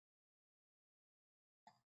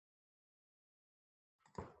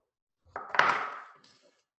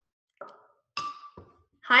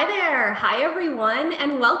Hi there. Hi, everyone,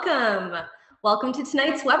 and welcome. Welcome to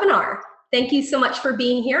tonight's webinar. Thank you so much for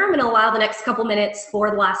being here. I'm going to allow the next couple minutes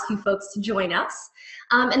for the last few folks to join us.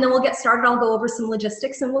 And then we'll get started. I'll go over some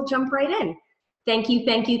logistics and we'll jump right in. Thank you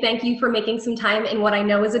for making some time in what I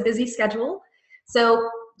know is a busy schedule. So,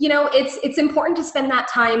 you know, it's important to spend that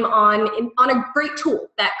time on a great tool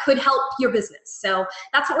that could help your business. So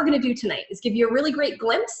that's what we're going to do tonight, is give you a really great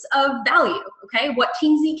glimpse of value, okay? What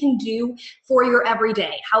Teamzy can do for your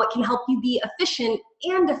everyday, how it can help you be efficient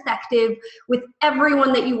and effective with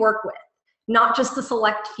everyone that you work with, not just the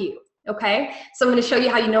select few. Okay, so I'm going to show you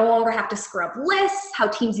how you no longer have to scrub lists, how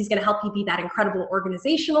Teamzy is going to help you be that incredible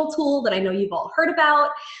organizational tool that I know you've all heard about.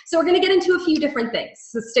 So we're going to get into a few different things,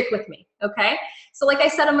 so stick with me, okay? So like I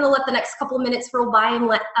said, I'm going to let the next couple of minutes roll by and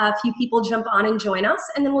let a few people jump on and join us,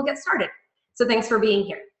 and then we'll get started. So thanks for being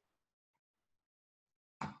here.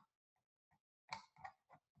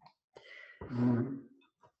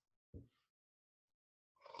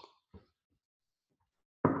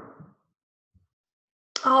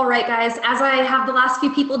 All right, guys, as I have the last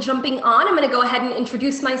few people jumping on, I'm going to go ahead and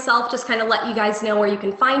introduce myself, just kind of let you guys know where you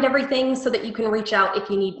can find everything so that you can reach out if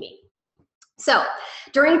you need me. So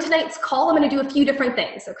during tonight's call, I'm going to do a few different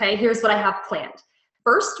things, okay? Here's what I have planned.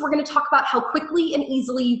 First, we're going to talk about how quickly and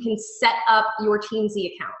easily you can set up your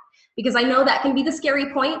Teamzy account, because I know that can be the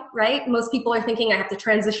scary point, right? Most people are thinking I have to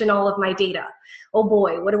transition all of my data. Oh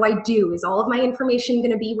boy, what do I do? Is all of my information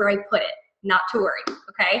going to be where I put it? Not to worry,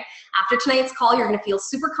 okay? After tonight's call, you're going to feel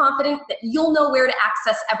super confident that you'll know where to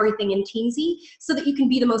access everything in Teamzy so that you can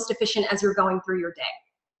be the most efficient as you're going through your day.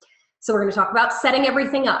 So we're going to talk about setting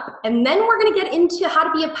everything up, and then we're going to get into how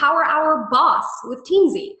to be a power hour boss with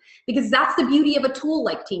Teamzy, because that's the beauty of a tool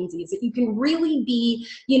like Teamzy, is that you can really be,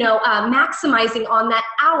 maximizing on that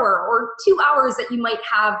hour or 2 hours that you might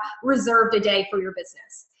have reserved a day for your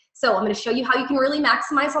business. So I'm going to show you how you can really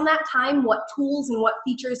maximize on that time, what tools and what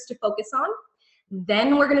features to focus on.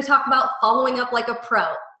 Then we're going to talk about following up like a pro,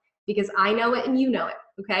 because I know it and you know it,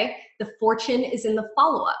 okay? The fortune is in the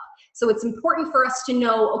follow-up. So it's important for us to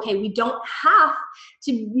know, okay, we don't have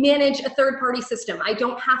to manage a third-party system. I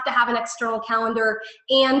don't have to have an external calendar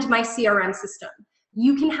and my CRM system.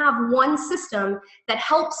 You can have one system that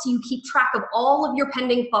helps you keep track of all of your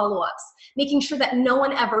pending follow-ups, making sure that no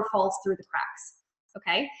one ever falls through the cracks,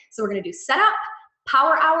 okay? So we're gonna do setup,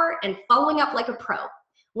 power hour, and following up like a pro.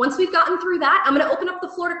 Once we've gotten through that, I'm going to open up the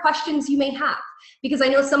floor to questions you may have, because I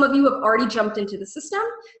know some of you have already jumped into the system,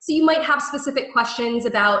 so you might have specific questions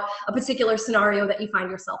about a particular scenario that you find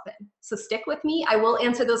yourself in. So stick with me. I will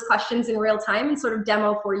answer those questions in real time and sort of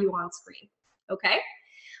demo for you on screen. Okay?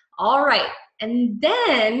 All right. And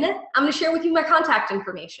then I'm going to share with you my contact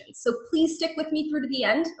information. So please stick with me through to the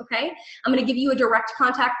end, okay? I'm going to give you a direct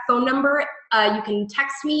contact phone number. You can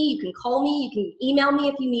text me, you can call me, you can email me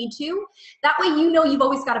if you need to. That way you know you've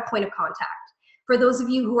always got a point of contact. For those of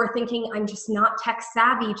you who are thinking, I'm just not tech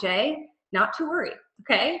savvy, Jay, not to worry,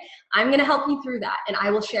 okay? I'm going to help you through that, and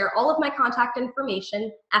I will share all of my contact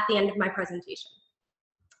information at the end of my presentation.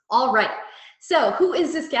 All right. So who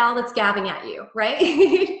is this gal that's gabbing at you,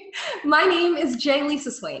 right? My name is Jay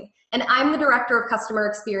Lisa Swain, and I'm the Director of Customer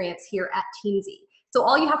Experience here at Teamzy. So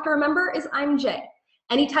all you have to remember is I'm Jay.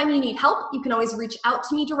 Anytime you need help, you can always reach out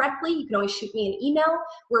to me directly. You can always shoot me an email.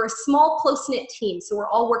 We're a small, close-knit team, so we're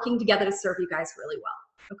all working together to serve you guys really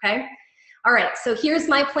well, okay? All right, so here's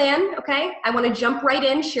my plan, okay? I want to jump right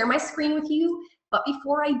in, share my screen with you, but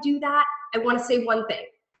before I do that, I want to say one thing.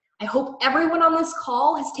 I hope everyone on this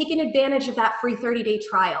call has taken advantage of that free 30-day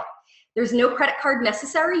trial. There's no credit card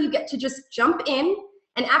necessary. You get to just jump in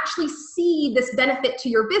and actually see this benefit to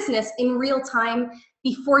your business in real time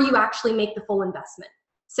before you actually make the full investment.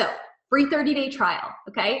 So, free 30-day trial,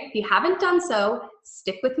 okay? If you haven't done so,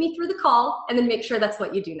 stick with me through the call and then make sure that's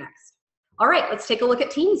what you do next. All right, let's take a look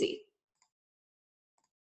at Teamzy.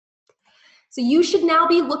 So you should now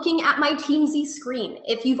be looking at my Teamzy screen.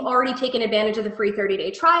 If you've already taken advantage of the free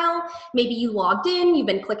 30-day trial, maybe you logged in, you've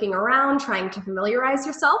been clicking around trying to familiarize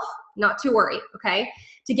yourself, not to worry, okay?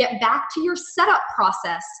 To get back to your setup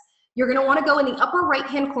process, you're gonna wanna go in the upper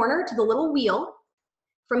right-hand corner to the little wheel.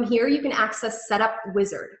 From here, you can access Setup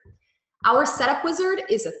Wizard. Our Setup Wizard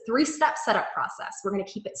is a 3-step setup process. We're gonna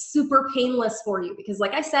keep it super painless for you because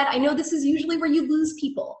like I said, I know this is usually where you lose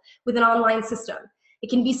people with an online system. It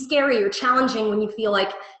can be scary or challenging when you feel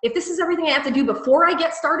like, if this is everything I have to do before I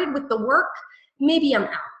get started with the work, maybe I'm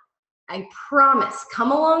out. I promise,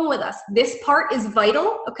 come along with us. This part is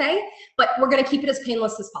vital, okay? But we're gonna keep it as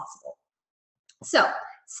painless as possible. So,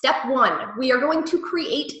 step 1, we are going to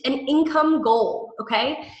create an income goal,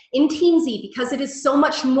 okay? In Teamzy, because it is so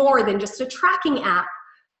much more than just a tracking app,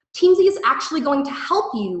 Teamzy is actually going to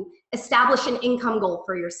help you establish an income goal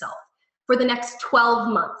for yourself for the next 12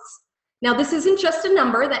 months. Now, this isn't just a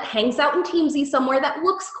number that hangs out in Teamzy somewhere that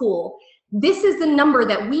looks cool. This is the number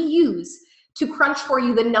that we use to crunch for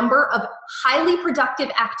you the number of highly productive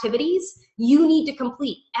activities you need to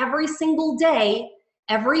complete every single day,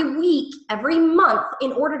 every week, every month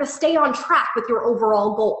in order to stay on track with your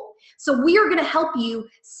overall goal. So we are going to help you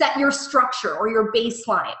set your structure or your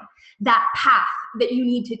baseline, that path that you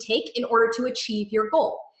need to take in order to achieve your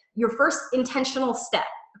goal. Your first intentional step,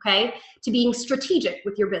 okay, to being strategic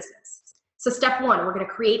with your business. So step one, we're going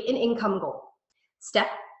to create an income goal. Step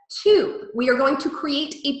two, we are going to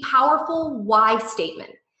create a powerful why statement.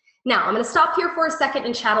 Now, I'm going to stop here for a second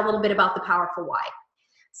and chat a little bit about the powerful why.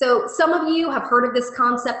 So some of you have heard of this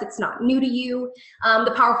concept. It's not new to you.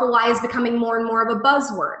 The powerful why is becoming more and more of a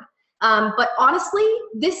buzzword. But honestly,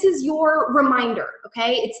 this is your reminder,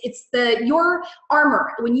 okay? It's your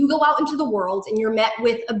armor when you go out into the world and you're met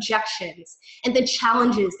with objections and the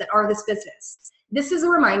challenges that are this business. This is a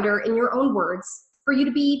reminder in your own words for you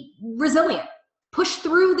to be resilient, push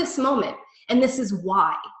through this moment, and this is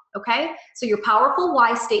why, okay? So your powerful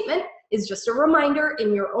why statement is just a reminder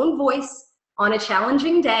in your own voice on a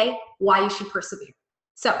challenging day why you should persevere.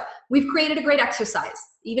 So we've created a great exercise.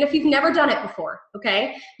 Even if you've never done it before,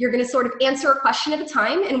 okay? You're gonna sort of answer a question at a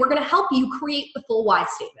time, and we're gonna help you create the full why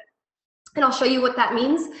statement. And I'll show you what that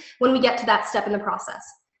means when we get to that step in the process.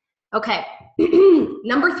 Okay,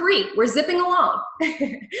 number three, we're zipping along.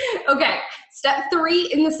 Okay, step three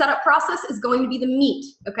in the setup process is going to be the meat,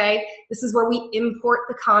 okay? This is where we import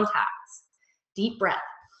the contacts. Deep breath.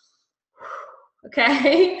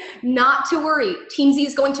 Okay, not to worry. Teamzy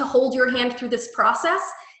is going to hold your hand through this process.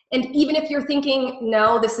 And even if you're thinking,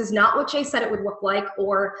 no, this is not what Jay said it would look like,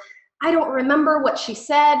 or I don't remember what she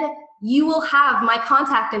said, you will have my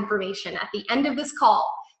contact information at the end of this call.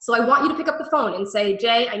 So I want you to pick up the phone and say,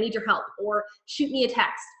 Jay, I need your help, or shoot me a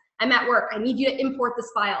text. I'm at work. I need you to import this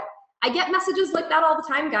file. I get messages like that all the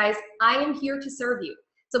time, guys. I am here to serve you.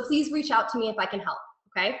 So please reach out to me if I can help,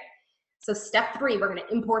 okay? So step three, we're gonna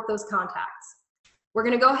import those contacts. We're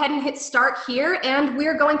gonna go ahead and hit start here, and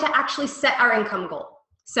we're going to actually set our income goal.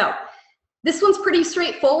 So this one's pretty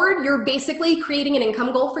straightforward. You're basically creating an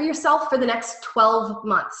income goal for yourself for the next 12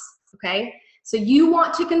 months, okay? So you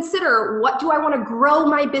want to consider, what do I want to grow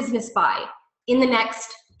my business by in the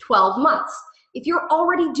next 12 months? If you're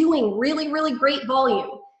already doing really, really great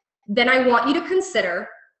volume, then I want you to consider,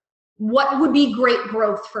 what would be great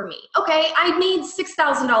growth for me? Okay, I made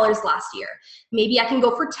 $6,000 last year. Maybe I can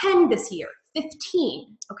go for 10 this year,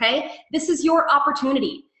 15, okay? This is your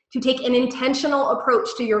opportunity to take an intentional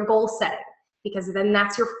approach to your goal setting, because then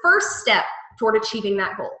that's your first step toward achieving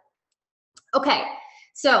that goal. Okay,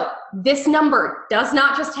 so this number does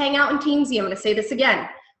not just hang out in Teamzy. I'm gonna say this again.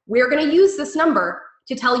 We're gonna use this number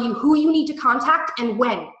to tell you who you need to contact and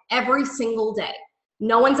when, every single day.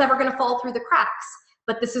 No one's ever gonna fall through the cracks,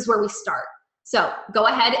 but this is where we start. So go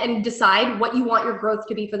ahead and decide what you want your growth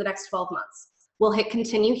to be for the next 12 months. We'll hit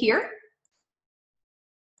continue here.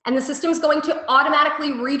 And the system's going to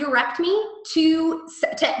automatically redirect me to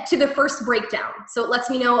the first breakdown. So it lets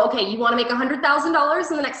me know, okay, you wanna make $100,000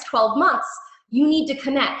 in the next 12 months, you need to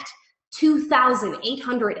connect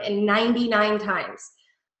 2,899 times.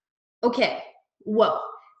 Okay, whoa,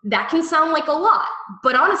 that can sound like a lot,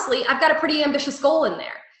 but honestly, I've got a pretty ambitious goal in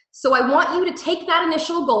there. So I want you to take that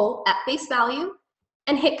initial goal at face value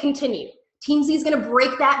and hit continue. Teamzy is gonna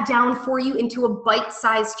break that down for you into a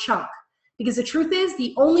bite-sized chunk. Because the truth is,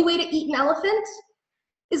 the only way to eat an elephant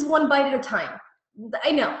is one bite at a time. I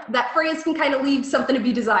know, that phrase can kind of leave something to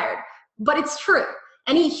be desired, but it's true.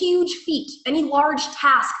 Any huge feat, any large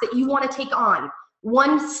task that you want to take on,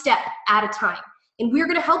 one step at a time. And we're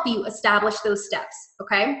gonna help you establish those steps,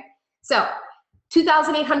 okay? So,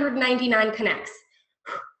 2,899 connects.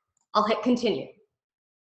 I'll hit continue.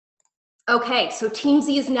 Okay, so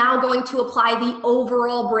Teamzy is now going to apply the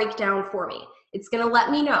overall breakdown for me. It's gonna let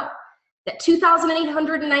me know that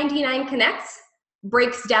 2,899 connects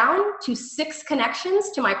breaks down to 6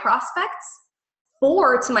 connections to my prospects,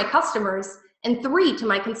 4 to my customers, and 3 to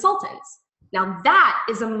my consultants. Now that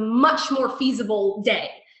is a much more feasible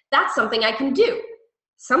day. That's something I can do.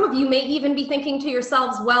 Some of you may even be thinking to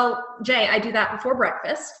yourselves, well, Jay, I do that before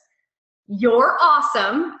breakfast. You're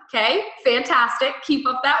awesome, okay? Fantastic, keep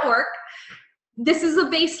up that work. This is a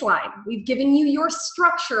baseline. We've given you your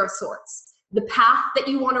structure of sorts, the path that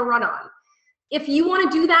you want to run on. If you want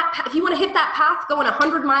to do that, if you want to hit that path going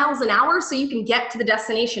 100 miles an hour so you can get to the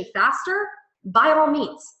destination faster, by all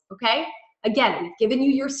means, okay? Again, we've given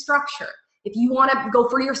you your structure. If you want to go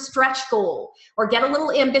for your stretch goal or get a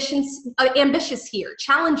little ambitious here,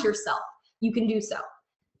 challenge yourself, you can do so.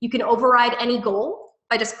 You can override any goal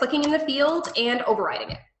by just clicking in the field and overriding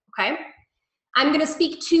it, okay? I'm going to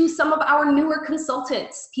speak to some of our newer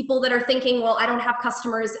consultants, people that are thinking, well, I don't have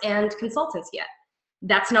customers and consultants yet.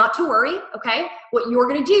 That's not to worry, okay? What you're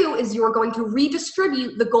going to do is you're going to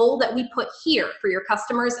redistribute the goal that we put here for your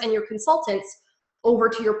customers and your consultants over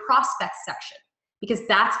to your prospects section, because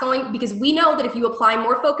because we know that if you apply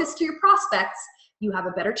more focus to your prospects, you have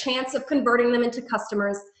a better chance of converting them into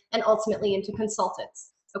customers and ultimately into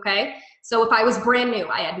consultants, okay? So if I was brand new,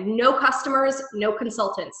 I had no customers, no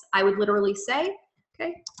consultants, I would literally say,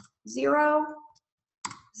 okay, 0,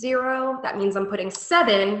 0, that means I'm putting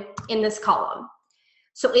 7 in this column.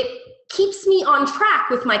 So it keeps me on track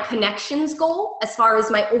with my connections goal as far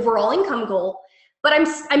as my overall income goal, but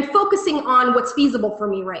I'm focusing on what's feasible for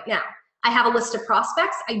me right now. I have a list of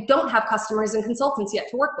prospects. I don't have customers and consultants yet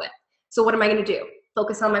to work with. So what am I going to do?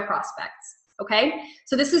 Focus on my prospects, okay?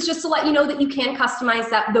 So this is just to let you know that you can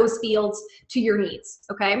customize those fields to your needs,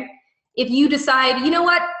 okay? If you decide, you know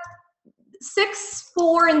what, 6,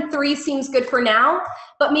 4, and 3 seems good for now,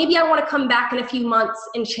 but maybe I want to come back in a few months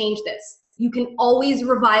and change this. You can always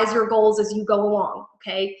revise your goals as you go along,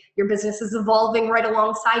 okay? Your business is evolving right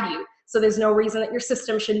alongside you, so there's no reason that your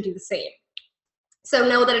system shouldn't do the same. So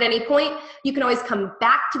know that at any point, you can always come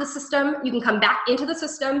back to the system, you can come back into the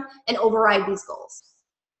system and override these goals.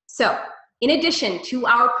 So in addition to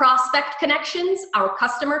our prospect connections, our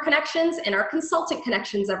customer connections, and our consultant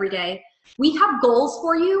connections every day, we have goals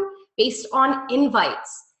for you based on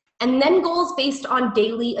invites, and then goals based on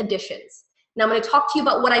daily additions. Now I'm going to talk to you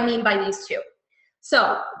about what I mean by these two.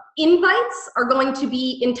 So invites are going to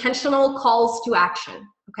be intentional calls to action,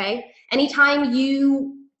 okay? Anytime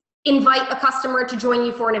you invite a customer to join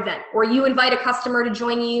you for an event, or you invite a customer to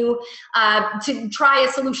join you to try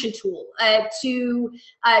a solution tool, to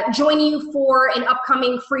join you for an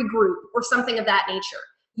upcoming free group or something of that nature,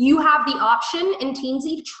 you have the option in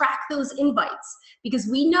Teamzy to track those invites, because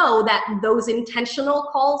we know that those intentional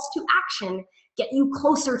calls to action get you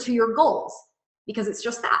closer to your goals, because it's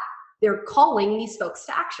just that. They're calling these folks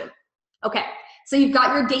to action. Okay, so you've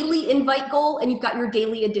got your daily invite goal and you've got your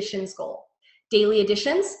daily additions goal. Daily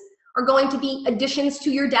additions are going to be additions to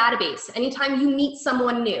your database. Anytime you meet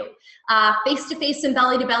someone new, face-to-face and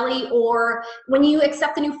belly-to-belly, or when you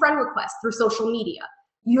accept a new friend request through social media,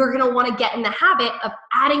 you're gonna wanna get in the habit of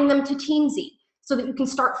adding them to Teamzy so that you can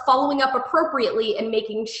start following up appropriately and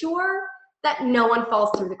making sure that no one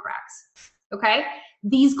falls through the cracks, okay?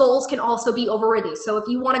 These goals can also be overridden. So if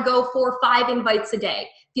you wanna go for 5 invites a day,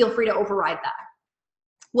 feel free to override that.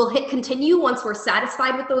 We'll hit continue once we're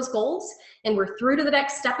satisfied with those goals and we're through to the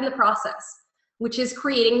next step in the process, which is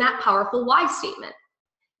creating that powerful why statement.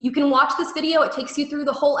 You can watch this video. It takes you through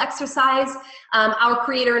the whole exercise. Our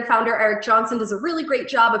creator and founder, Eric Johnson, does a really great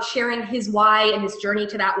job of sharing his why and his journey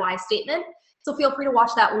to that why statement. So feel free to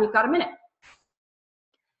watch that when you've got a minute.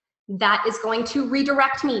 That is going to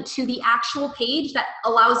redirect me to the actual page that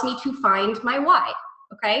allows me to find my why,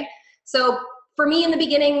 okay? So for me in the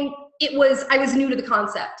beginning, I was new to the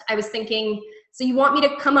concept. I was thinking, so you want me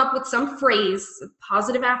to come up with some phrase,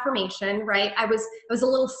 positive affirmation, right? I was a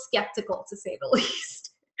little skeptical, to say the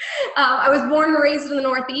least. I was born and raised in the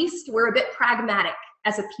Northeast. We're a bit pragmatic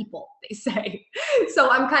as a people, they say. So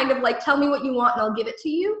I'm kind of like, tell me what you want and I'll give it to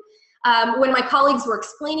you. When my colleagues were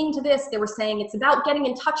explaining to this, they were saying it's about getting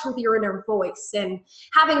in touch with your inner voice and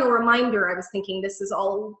having a reminder. I was thinking, this is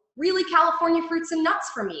all really California fruits and nuts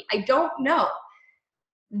for me. I don't know.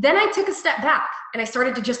 Then I took a step back and I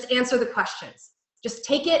started to just answer the questions. Just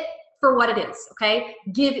take it for what it is, okay?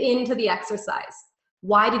 Give in to the exercise.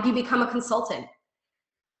 Why did you become a consultant?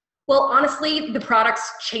 Well, honestly, the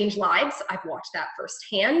products change lives. I've watched that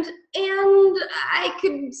firsthand, and I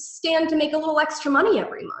could stand to make a little extra money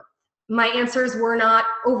every month. My answers were not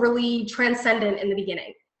overly transcendent in the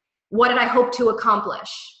beginning. What did I hope to accomplish?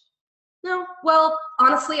 No, well,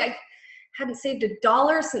 honestly, I hadn't saved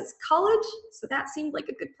 $1 since college, so that seemed like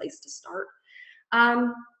a good place to start.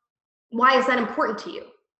 Why is that important to you?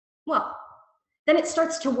 Well, then it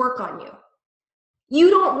starts to work on you. You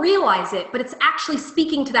don't realize it, but it's actually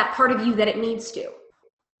speaking to that part of you that it needs to.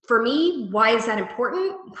 For me, why is that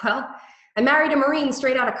important? Well, I married a Marine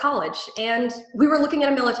straight out of college, and we were looking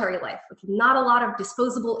at a military life with not a lot of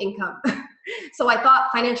disposable income. So I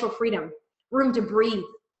thought financial freedom, room to breathe,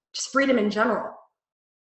 just freedom in general.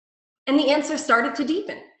 And the answer started to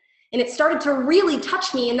deepen, and it started to really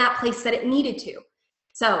touch me in that place that it needed to.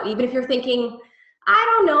 So even if you're thinking,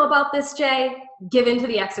 I don't know about this, Jay, give into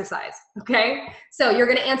the exercise, okay? So you're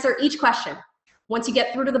gonna answer each question. Once you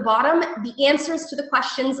get through to the bottom, the answers to the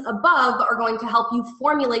questions above are going to help you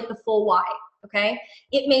formulate the full why, okay?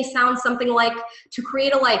 It may sound something like, to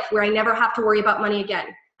create a life where I never have to worry about money again.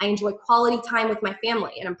 I enjoy quality time with my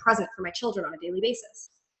family and I'm present for my children on a daily basis.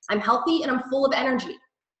 I'm healthy and I'm full of energy.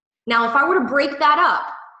 Now, if I were to break that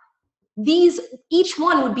up, each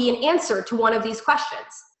one would be an answer to one of these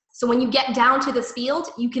questions. So when you get down to this field,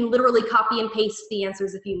 you can literally copy and paste the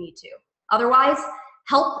answers if you need to. Otherwise,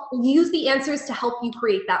 use the answers to help you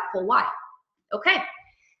create that full why. Okay,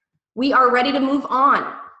 we are ready to move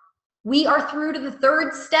on. We are through to the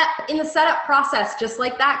third step in the setup process, just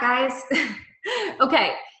like that, guys.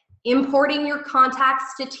 Okay, importing your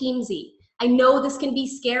contacts to Teamzy. I know this can be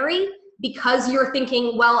scary because you're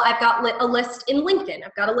thinking, well, I've got a list in LinkedIn,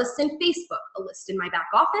 I've got a list in Facebook, a list in my back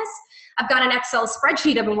office, I've got an Excel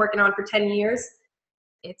spreadsheet I've been working on for 10 years.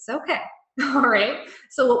 It's okay. All right,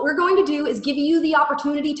 so what we're going to do is give you the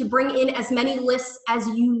opportunity to bring in as many lists as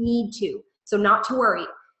you need to, so not to worry.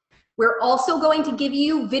 We're also going to give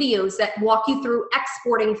you videos that walk you through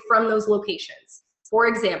exporting from those locations. For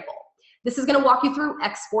example, this is going to walk you through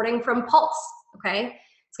exporting from Pulse, okay?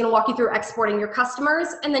 It's going to walk you through exporting your customers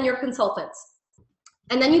and then your consultants.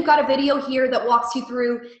 And then you've got a video here that walks you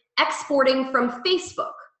through exporting from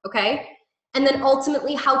Facebook, okay? And then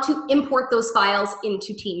ultimately how to import those files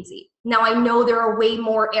into Teamzy. Now, I know there are way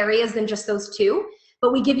more areas than just those two,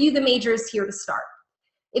 but we give you the majors here to start.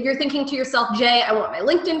 If you're thinking to yourself, Jay, I want my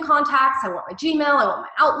LinkedIn contacts, I want my Gmail, I want my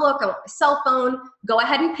Outlook, I want my cell phone, go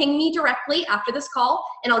ahead and ping me directly after this call,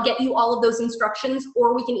 and I'll get you all of those instructions,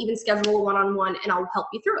 or we can even schedule a one-on-one and I'll help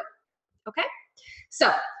you through it, okay?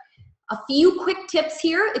 So, a few quick tips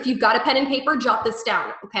here. If you've got a pen and paper, jot this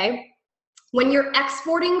down, okay? When you're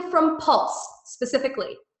exporting from Pulse,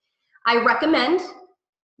 specifically, I recommend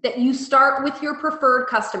that you start with your preferred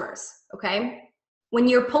customers, okay? When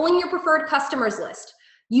you're pulling your preferred customers list,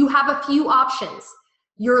 you have a few options.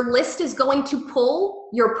 Your list is going to pull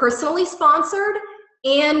your personally sponsored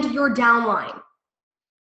and your downline.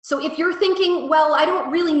 So if you're thinking, well, I don't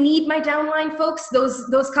really need my downline folks,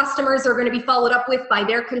 those customers are going to be followed up with by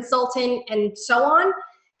their consultant and so on,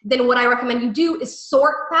 then what I recommend you do is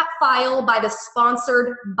sort that file by the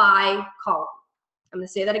sponsored by column. I'm going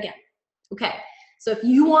to say that again. Okay, so if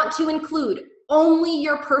you want to include only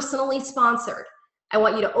your personally sponsored, I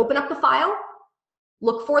want you to open up the file,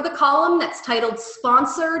 look for the column that's titled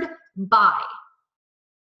Sponsored By.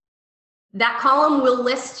 That column will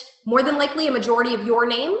list more than likely a majority of your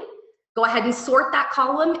name. Go ahead and sort that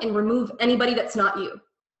column and remove anybody that's not you.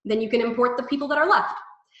 Then you can import the people that are left.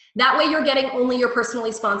 That way you're getting only your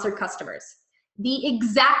personally sponsored customers. The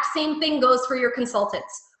exact same thing goes for your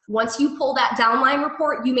consultants. Once you pull that downline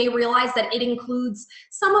report, you may realize that it includes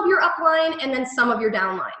some of your upline and then some of your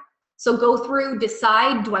downline. So go through,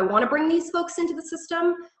 decide, do I want to bring these folks into the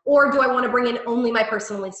system or do I want to bring in only my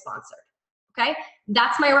personally sponsored? Okay,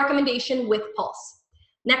 that's my recommendation with Pulse.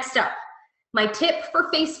 Next up, my tip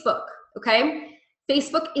for Facebook, okay?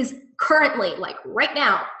 Facebook is currently, like right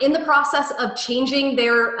now, in the process of changing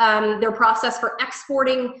their process for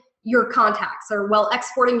exporting your contacts or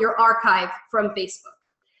exporting your archive from Facebook.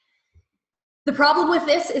 The problem with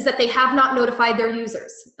this is that they have not notified their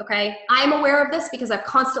users, okay? I'm aware of this because we have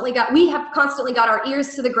constantly got our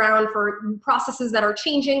ears to the ground for processes that are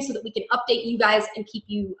changing so that we can update you guys and keep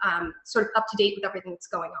you sort of up to date with everything that's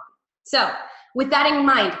going on. So with that in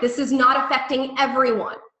mind, this is not affecting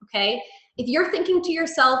everyone, okay? If you're thinking to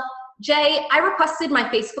yourself, Jay, I requested my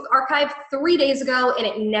Facebook archive 3 days ago and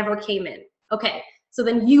it never came in. Okay, so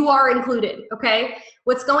then you are included, okay?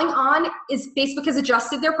 What's going on is Facebook has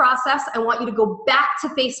adjusted their process. I want you to go back to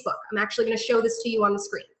Facebook. I'm actually gonna show this to you on the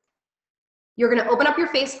screen. You're gonna open up your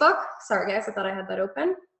Facebook. Sorry guys, I thought I had that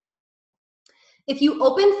open. If you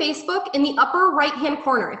open Facebook in the upper right-hand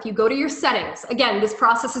corner, if you go to your settings, again, this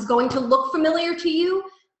process is going to look familiar to you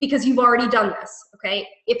because you've already done this, okay?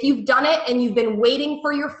 If you've done it and you've been waiting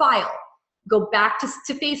for your file, go back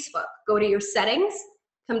to Facebook, go to your settings,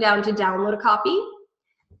 come down to download a copy.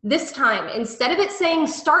 This time, instead of it saying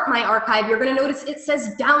start my archive, you're gonna notice it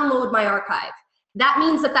says download my archive. That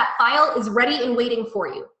means that that file is ready and waiting for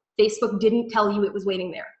you. Facebook didn't tell you it was waiting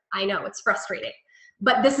there. I know, it's frustrating.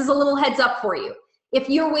 But this is a little heads up for you. If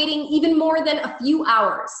you're waiting even more than a few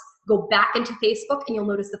hours, go back into Facebook and you'll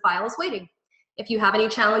notice the file is waiting. If you have any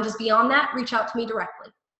challenges beyond that, reach out to me directly.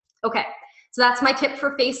 Okay, so that's my tip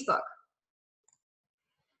for Facebook.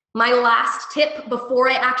 My last tip before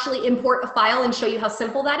I actually import a file and show you how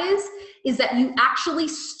simple that is that you actually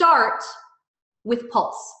start with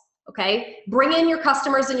Pulse, okay? Bring in your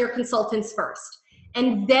customers and your consultants first,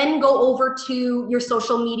 and then go over to your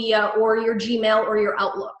social media or your Gmail or your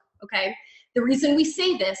Outlook, okay? The reason we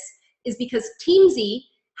say this is because Teamzy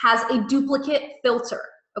has a duplicate filter,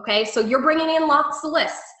 okay? So you're bringing in lots of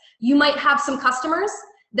lists. You might have some customers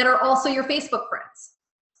that are also your Facebook friends.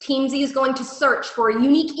 Teamzy is going to search for a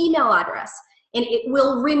unique email address, and it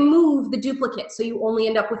will remove the duplicate, so you only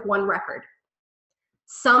end up with one record.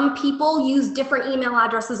 Some people use different email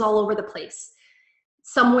addresses all over the place.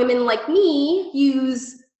 Some women like me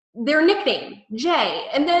use their nickname, Jay,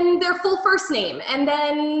 and then their full first name, and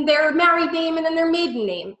then their married name, and then their maiden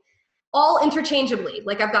name, all interchangeably.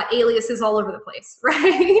 Like I've got aliases all over the place,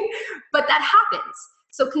 right? But that happens.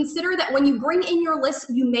 So consider that when you bring in your list,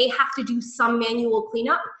 you may have to do some manual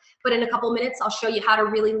cleanup, but in a couple minutes, I'll show you how to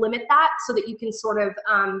really limit that so that you can sort of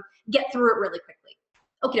get through it really quickly.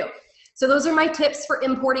 Okay, so those are my tips for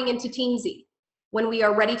importing into Teamzy. When we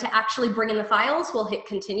are ready to actually bring in the files, we'll hit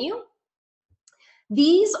continue.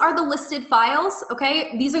 These are the listed files,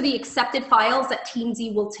 okay? These are the accepted files that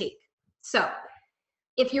Teamzy will take. So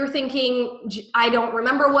if you're thinking, I don't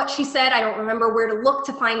remember what she said, I don't remember where to look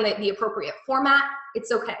to find the appropriate format,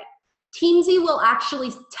 it's okay. Teamzy will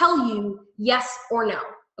actually tell you yes or no,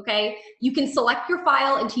 okay? You can select your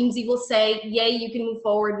file and Teamzy will say, yay, you can move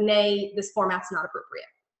forward, nay, this format's not appropriate,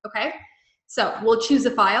 okay? So we'll choose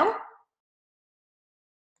a file.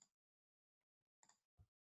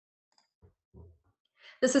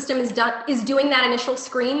 The system is doing that initial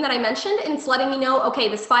screen that I mentioned, and it's letting me know, okay,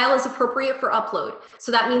 this file is appropriate for upload.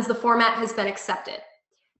 So that means the format has been accepted.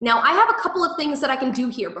 Now I have a couple of things that I can do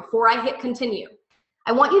here before I hit continue.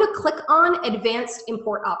 I want you to click on advanced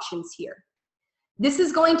import options here. This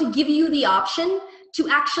is going to give you the option to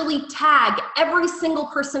actually tag every single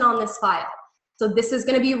person on this file. So this is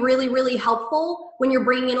going to be really, really helpful when you're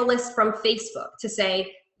bringing in a list from Facebook to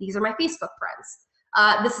say, these are my Facebook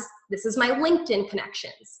friends. This is my LinkedIn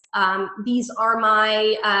connections. These are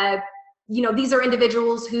my, these are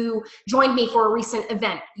individuals who joined me for a recent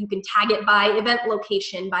event. You can tag it by event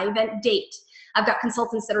location, by event date. I've got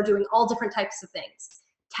consultants that are doing all different types of things.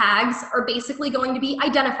 Tags are basically going to be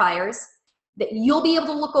identifiers that you'll be able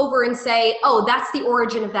to look over and say, oh, that's the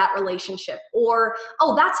origin of that relationship, or,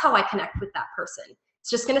 oh, that's how I connect with that person. It's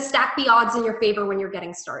just gonna stack the odds in your favor when you're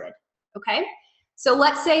getting started, okay? So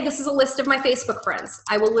let's say this is a list of my Facebook friends.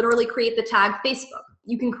 I will literally create the tag Facebook.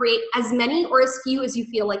 You can create as many or as few as you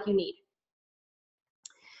feel like you need.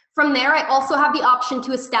 From there, I also have the option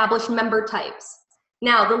to establish member types.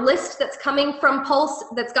 Now, the list that's coming from Pulse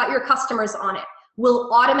that's got your customers on it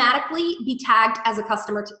will automatically be tagged as a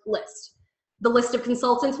customer list. The list of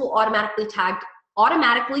consultants will automatically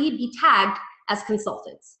be tagged as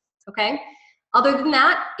consultants, okay? Other than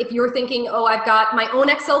that, if you're thinking, oh, I've got my own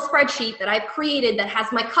Excel spreadsheet that I've created that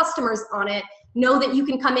has my customers on it, know that you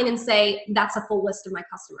can come in and say, that's a full list of my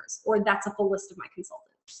customers, or that's a full list of my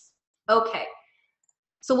consultants. Okay,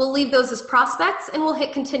 so we'll leave those as prospects and we'll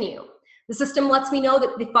hit continue. The system lets me know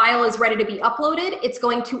that the file is ready to be uploaded. It's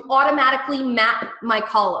going to automatically map my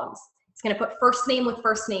columns. It's going to put first name with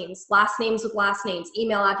first names, last names with last names,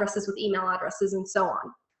 email addresses with email addresses, and so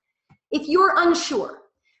on. If you're unsure,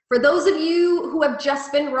 for those of you who have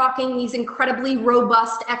just been rocking these incredibly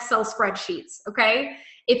robust Excel spreadsheets, okay?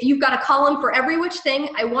 If you've got a column for every which thing,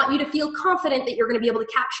 I want you to feel confident that you're going to be able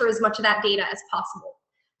to capture as much of that data as possible.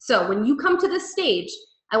 So when you come to this stage,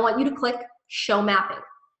 I want you to click Show Mapping.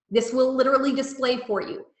 This will literally display for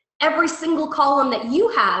you every single column that you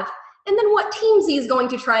have, and then what Teamzy is going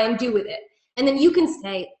to try and do with it. And then you can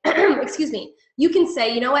say, excuse me, you can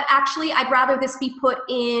say, you know what, actually, I'd rather this be put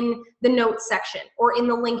in the notes section or in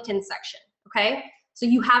the LinkedIn section, okay? So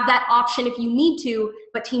you have that option if you need to,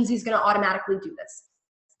 but Teamzy is going to automatically do this.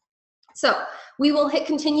 So we will hit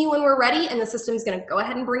continue when we're ready, and the system is going to go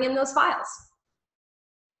ahead and bring in those files.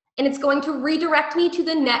 And it's going to redirect me to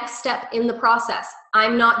the next step in the process.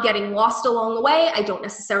 I'm not getting lost along the way. I don't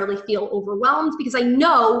necessarily feel overwhelmed because I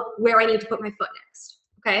know where I need to put my foot next,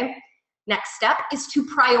 okay? Next step is to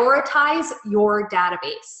prioritize your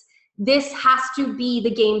database. This has to be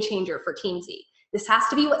the game changer for Teamzy. This has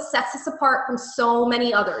to be what sets us apart from so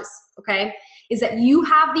many others, okay? Is that you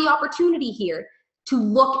have the opportunity here to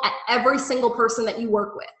look at every single person that you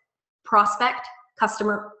work with. Prospect,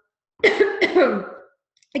 customer,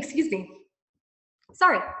 excuse me,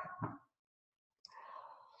 sorry.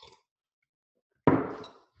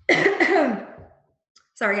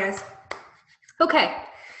 Sorry, guys. Okay.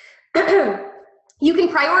 You can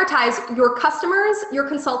prioritize your customers, your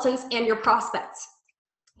consultants, and your prospects.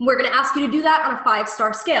 We're going to ask you to do that on a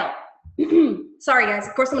 5-star scale. Sorry, guys.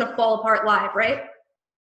 Of course, I'm going to fall apart live, right?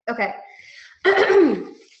 Okay.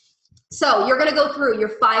 So you're going to go through. Your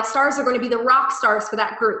 5 stars are going to be the rock stars for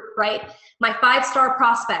that group, right? My 5-star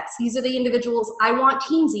prospects. These are the individuals I want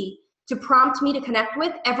Teamzy to prompt me to connect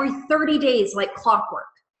with every 30 days like clockwork.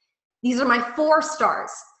 These are my 4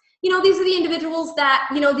 stars. You know, these are the individuals that,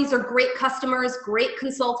 you know, these are great customers, great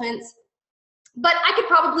consultants, but I could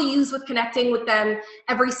probably use with connecting with them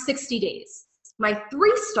every 60 days. My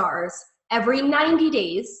 3 stars every 90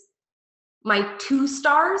 days, my 2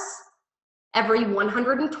 stars every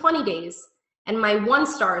 120 days, and my 1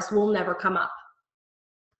 stars will never come up.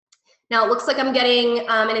 Now it looks like I'm getting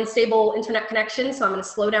an unstable internet connection, so I'm gonna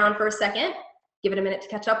slow down for a second, give it a minute to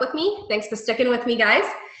catch up with me. Thanks for sticking with me, guys.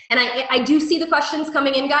 And I do see the questions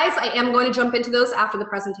coming in, guys. I am going to jump into those after the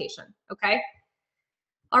presentation, okay?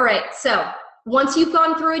 All right, so once you've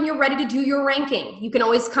gone through and you're ready to do your ranking, you can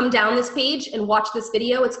always come down this page and watch this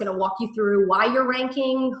video. It's gonna walk you through why you're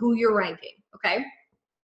ranking, who you're ranking, okay?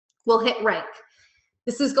 We'll hit rank.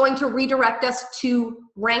 This is going to redirect us to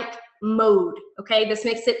rank mode, okay? This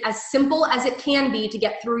makes it as simple as it can be to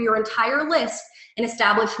get through your entire list and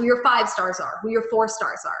establish who your 5 stars are, who your 4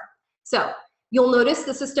 stars are. So you'll notice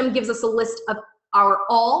the system gives us a list of our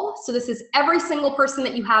all, so this is every single person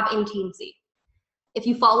that you have in Teamzy. If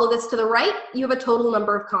you follow this to the right, you have a total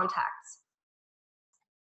number of contacts.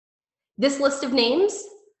 This list of names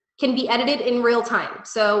can be edited in real time.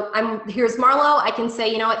 So here's Marlo. I can say,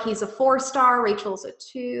 you know what, he's a 4 star, Rachel's a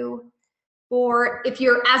 2, 4. If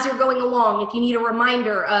you're, as you're going along, if you need a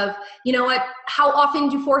reminder of, you know what, how often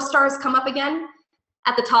do 4 stars come up again?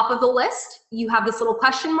 At the top of the list, you have this little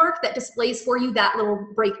question mark that displays for you that little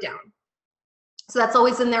breakdown. So that's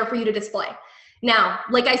always in there for you to display. Now,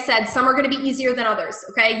 like I said, some are gonna be easier than others,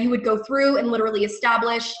 okay? You would go through and literally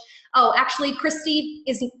establish, oh, actually, Christy,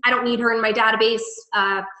 I don't need her in my database.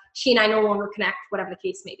 She and I no longer connect, whatever the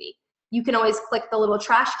case may be. You can always click the little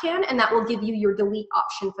trash can and that will give you your delete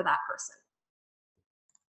option for that person.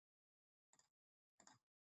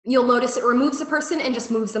 You'll notice it removes the person and just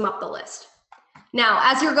moves them up the list. Now,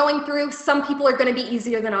 as you're going through, some people are gonna be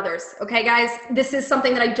easier than others, okay guys? This is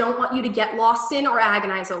something that I don't want you to get lost in or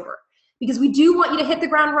agonize over, because we do want you to hit the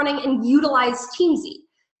ground running and utilize Teamzy.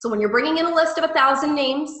 So when you're bringing in a list of 1,000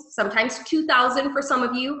 names, sometimes 2,000 for some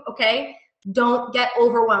of you, okay? Don't get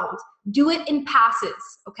overwhelmed. Do it in passes,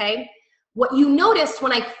 okay? What you noticed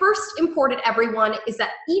when I first imported everyone is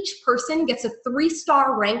that each person gets a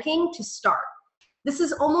 3-star ranking to start. This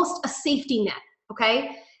is almost a safety net,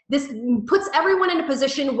 okay? This puts everyone in a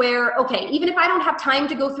position where, okay, even if I don't have time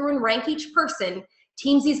to go through and rank each person,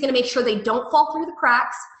 Teamzy is gonna make sure they don't fall through the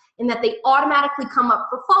cracks and that they automatically come up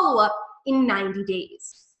for follow-up in 90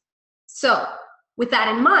 days. So with that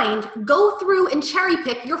in mind, go through and cherry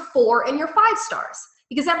pick your 4 and your 5 stars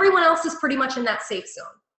because everyone else is pretty much in that safe zone,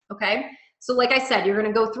 okay? So like I said, you're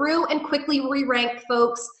gonna go through and quickly re-rank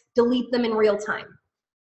folks, delete them in real time.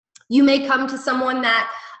 You may come to someone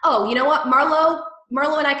that, oh, you know what,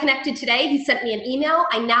 Marlo and I connected today, he sent me an email,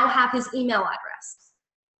 I now have his email address.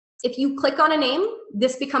 If you click on a name,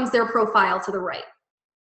 this becomes their profile to the right.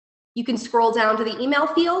 You can scroll down to the email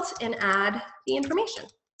field and add the information.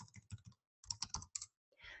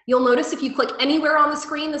 You'll notice if you click anywhere on the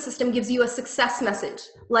screen, the system gives you a success message,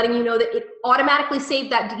 letting you know that it automatically saved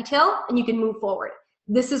that detail and you can move forward.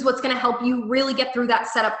 This is what's gonna help you really get through that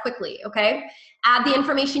setup quickly, okay? Add the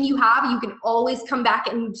information you have. You can always come back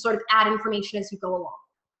and sort of add information as you go along.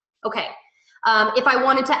 Okay, if I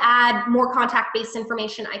wanted to add more contact-based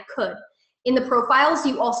information, I could. In the profiles,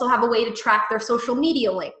 you also have a way to track their social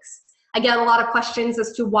media links. I get a lot of questions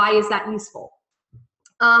as to why is that useful.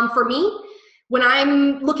 For me, when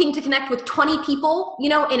I'm looking to connect with 20 people, you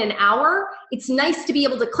know, in an hour, it's nice to be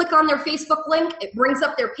able to click on their Facebook link, it brings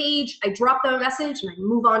up their page, I drop them a message, and I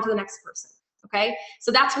move on to the next person, okay? So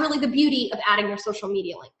that's really the beauty of adding your social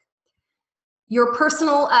media link. Your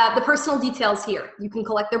personal, the personal details here. You can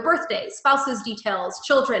collect their birthdays, spouses' details,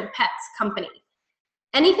 children, pets, company.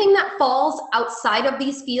 Anything that falls outside of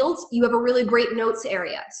these fields, you have a really great notes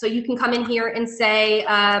area. So you can come in here and say,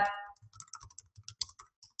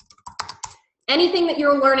 anything that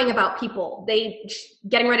you're learning about people, they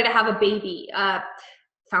getting ready to have a baby,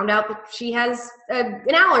 found out that she has an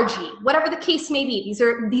allergy, whatever the case may be.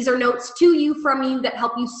 These are notes to you, from you, that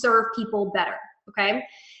help you serve people better, okay?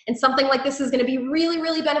 And something like this is gonna be really,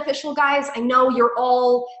 really beneficial, guys. I know you're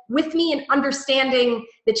all with me in understanding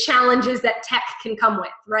the challenges that tech can come with,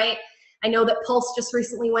 right? I know that Pulse just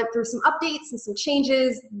recently went through some updates and some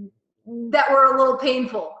changes that were a little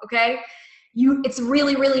painful, okay? It's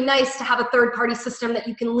really, really nice to have a third-party system that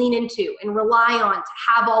you can lean into and rely on to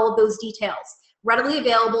have all of those details readily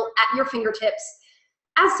available at your fingertips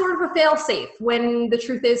as sort of a fail-safe when the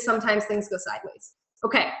truth is sometimes things go sideways.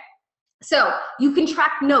 Okay, so you can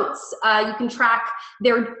track notes, you can track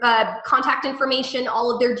their contact information,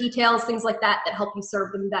 all of their details, things like that that help you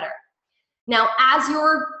serve them better. Now, as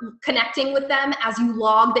you're connecting with them, as you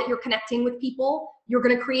log that you're connecting with people, you're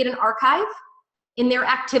going to create an archive in their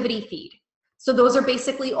activity feed. So those are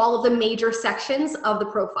basically all of the major sections of the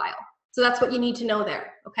profile. So that's what you need to know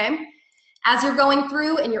there, okay? As you're going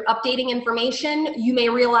through and you're updating information, you may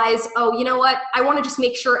realize, oh, you know what? I want to just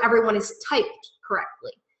make sure everyone is typed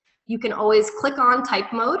correctly. You can always click on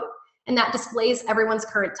type mode, and that displays everyone's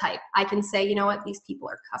current type. I can say, you know what? These people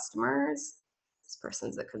are customers. This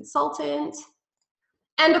person's a consultant.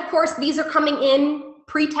 And of course, these are coming in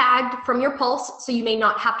pre-tagged from your Pulse, so you may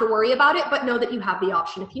not have to worry about it, but know that you have the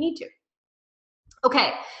option if you need to.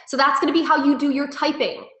 Okay, so that's going to be how you do your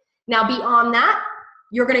typing. Now, beyond that,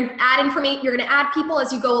 you're going to add information, you're going to add people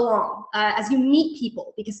as you go along, as you meet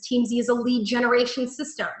people, because Teamzy is a lead generation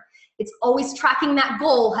system. It's always tracking that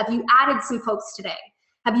goal. Have you added some folks today?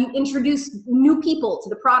 Have you introduced new people to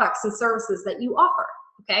the products and services that you offer?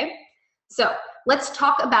 Okay, so let's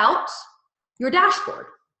talk about your dashboard.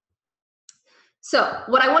 So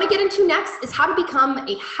what I want to get into next is how to become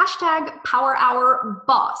a #PowerHour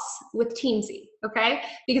boss with Teamzy, okay?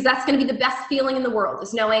 Because that's going to be the best feeling in the world,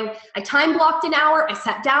 is knowing I time blocked an hour, I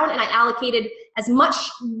sat down, and I allocated as much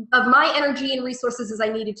of my energy and resources as I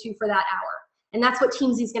needed to for that hour. And that's what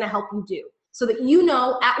Teamzy is going to help you do, so that you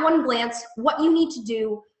know at one glance what you need to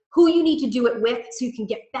do, who you need to do it with, so you can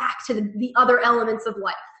get back to the other elements of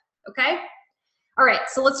life, okay? All right,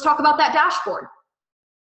 so let's talk about that dashboard.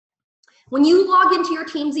 When you log into your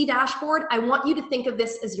Teamzy dashboard, I want you to think of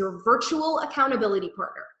this as your virtual accountability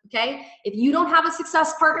partner, okay? If you don't have a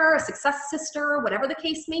success partner, a success sister, whatever the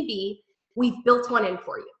case may be, we've built one in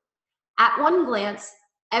for you. At one glance,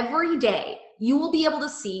 every day, you will be able to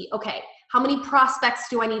see, okay, how many prospects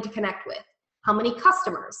do I need to connect with? How many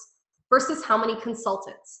customers versus how many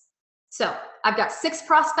consultants? So I've got 6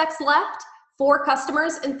 prospects left, 4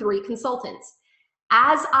 customers, and 3 consultants.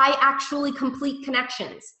 As I actually complete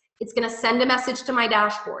connections, it's going to send a message to my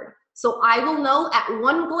dashboard. So I will know at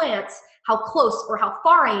one glance how close or how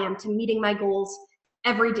far I am to meeting my goals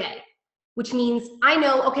every day, which means I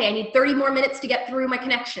know, okay, I need 30 more minutes to get through my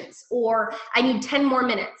connections, or I need 10 more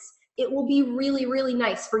minutes. It will be really, really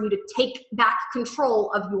nice for you to take back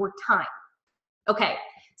control of your time. Okay,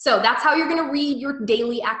 so that's how you're going to read your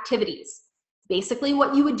daily activities. Basically,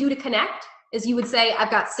 what you would do to connect is you would say,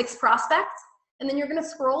 I've got 6 prospects, and then you're going to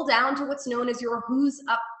scroll down to what's known as your Who's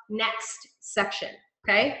Up Next section,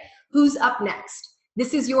 okay? Who's up next?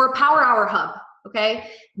 This is your Power Hour hub, okay?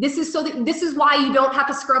 This is why you don't have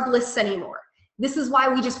to scrub lists anymore. This is why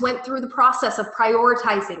we just went through the process of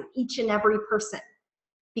prioritizing each and every person,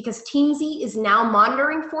 because Teamzy is now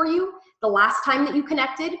monitoring for you the last time that you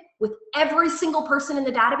connected with every single person in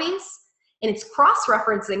the database, and it's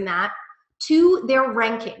cross-referencing that to their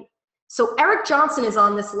ranking. So Eric Johnson is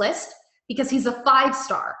on this list because he's a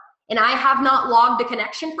 5-star. And I have not logged a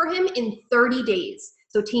connection for him in 30 days.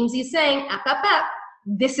 So Teamzy is saying,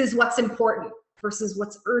 this is what's important versus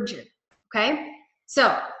what's urgent, okay?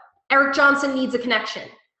 So Eric Johnson needs a connection.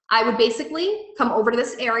 I would basically come over to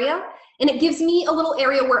this area, and it gives me a little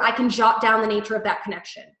area where I can jot down the nature of that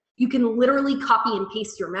connection. You can literally copy and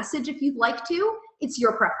paste your message if you'd like to. It's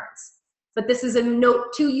your preference. But this is a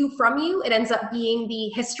note to you from you. It ends up being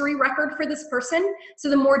the history record for this person. So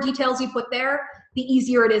the more details you put there, the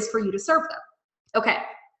easier it is for you to serve them. Okay,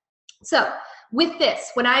 so with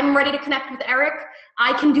this, when I'm ready to connect with Eric,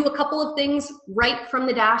 I can do a couple of things right from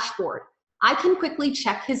the dashboard. I can quickly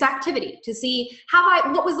check his activity to see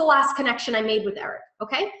what was the last connection I made with Eric,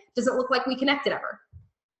 okay? Doesn't look like we connected ever.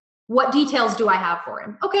 What details do I have for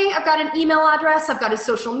him? Okay, I've got an email address, I've got his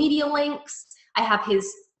social media links, I have his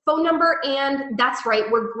phone number, and that's right,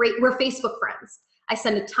 we're Facebook friends. I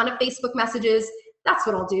send a ton of Facebook messages. That's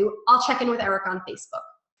what I'll do. I'll check in with Eric on Facebook.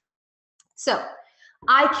 So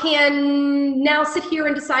I can now sit here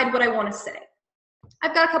and decide what I want to say.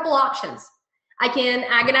 I've got a couple options. I can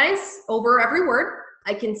agonize over every word.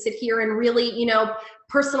 I can sit here and really,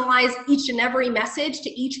 personalize each and every message to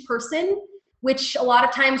each person, which a lot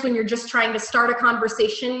of times when you're just trying to start a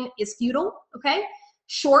conversation is futile, okay?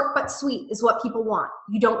 Short but sweet is what people want.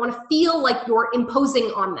 You don't want to feel like you're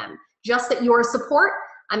imposing on them, just that you're a support.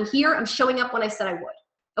 I'm here, I'm showing up when I said I would.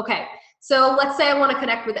 Okay, so let's say I want to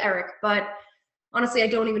connect with Eric, but honestly, I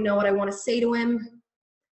don't even know what I want to say to him.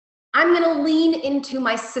 I'm going to lean into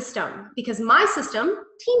my system, because my system,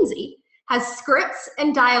 Teamzy, has scripts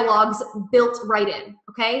and dialogues built right in,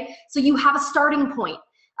 okay? So you have a starting point.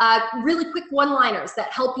 Really quick one-liners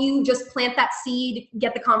that help you just plant that seed,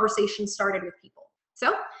 get the conversation started with people.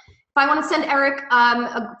 So if I want to send Eric, if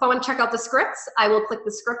I want to check out the scripts, I will click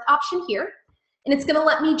the script option here, and it's going to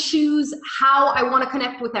let me choose how I want to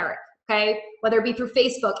connect with Eric. okay? Whether it be through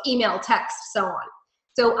Facebook, email, text, so on.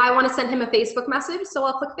 So I want to send him a Facebook message, so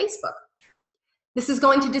I'll click Facebook. This is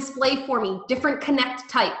going to display for me different connect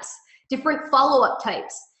types, different follow-up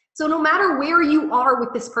types. So no matter where you are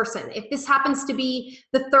with this person, if this happens to be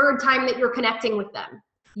the third time that you're connecting with them,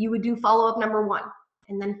 you would do follow-up number 1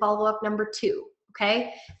 and then follow-up number 2,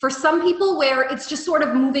 okay? For some people where it's just sort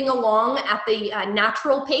of moving along at the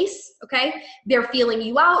natural pace, okay? They're feeling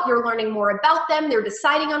you out, you're learning more about them, they're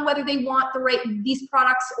deciding on whether they want these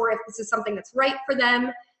products or if this is something that's right for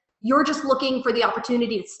them. You're just looking for the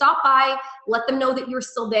opportunity to stop by, let them know that you're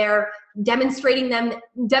still there, demonstrating to them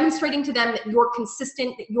that you're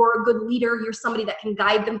consistent, that you're a good leader, you're somebody that can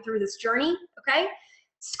guide them through this journey, okay?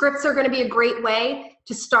 Scripts are gonna be a great way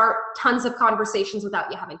to start tons of conversations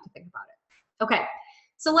without you having to think about it. Okay,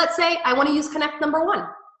 so let's say I wanna use connect number 1.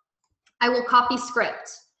 I will copy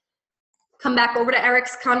script. Come back over to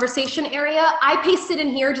Eric's conversation area. I paste it in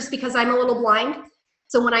here just because I'm a little blind.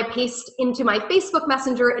 So when I paste into my Facebook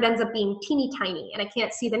Messenger, it ends up being teeny tiny and I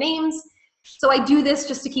can't see the names. So I do this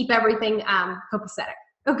just to keep everything copacetic.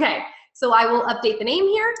 Okay, so I will update the name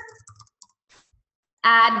here.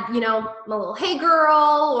 Add, my little hey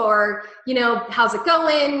girl, or, how's it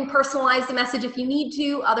going? Personalize the message if you need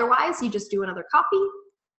to. Otherwise, you just do another copy.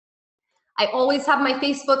 I always have my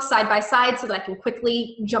Facebook side by side so that I can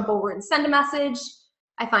quickly jump over and send a message.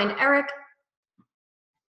 I find Eric,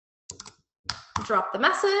 drop the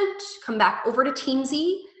message, come back over to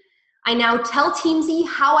Teamzy. I now tell Teamzy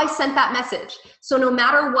how I sent that message. So no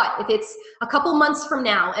matter what, if it's a couple months from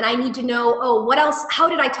now and I need to know, oh, what else, how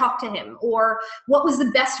did I talk to him? Or what was the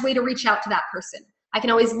best way to reach out to that person? I can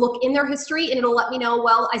always look in their history and it'll let me know,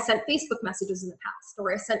 well, I sent Facebook messages in the past,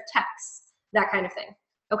 or I sent texts, that kind of thing.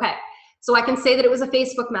 Okay, so I can say that it was a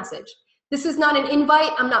Facebook message. This is not an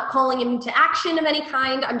invite. I'm not calling him to action of any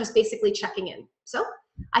kind. I'm just basically checking in. So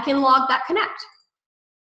I can log that connect.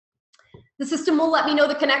 The system will let me know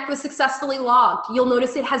the connect was successfully logged. You'll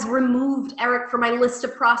notice it has removed Eric from my list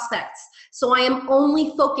of prospects. So I am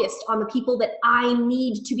only focused on the people that I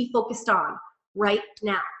need to be focused on right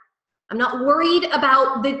now. I'm not worried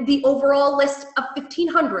about the overall list of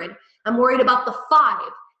 1,500. I'm worried about the 5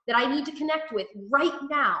 that I need to connect with right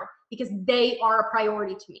now because they are a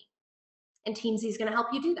priority to me. And Teamzy is gonna help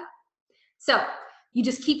you do that. So you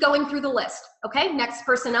just keep going through the list, okay? Next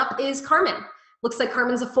person up is Carmen. Looks like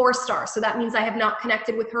Carmen's a 4-star, so that means I have not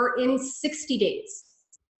connected with her in 60 days.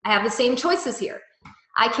 I have the same choices here.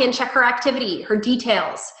 I can check her activity, her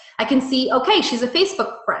details. I can see, okay, she's a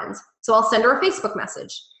Facebook friend, so I'll send her a Facebook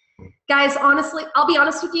message. Guys, honestly, I'll be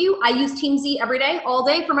honest with you, I use Teamzy every day, all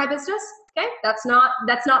day for my business, okay? That's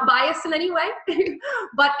not biased in any way,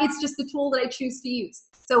 but it's just the tool that I choose to use.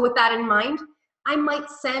 So with that in mind, I might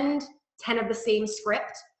send 10 of the same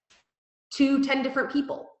script to 10 different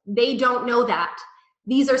people. They don't know that.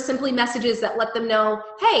 These are simply messages that let them know,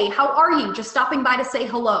 hey, how are you? Just stopping by to say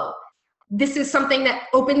hello. This is something that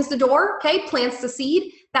opens the door, okay, plants the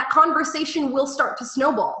seed. That conversation will start to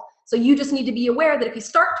snowball. So you just need to be aware that if you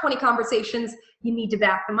start 20 conversations, you need to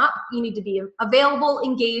back them up. You need to be available,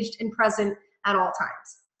 engaged, and present at all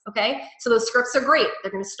times, okay? So those scripts are great.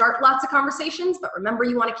 They're gonna start lots of conversations, but remember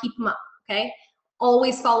you wanna keep them up, okay?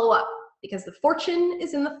 Always follow up because the fortune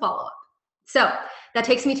is in the follow-up. So that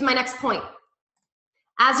takes me to my next point.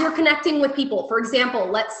 As you're connecting with people, for example,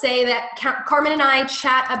 let's say that Carmen and I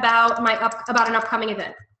chat about an upcoming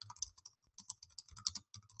event.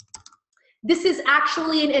 This is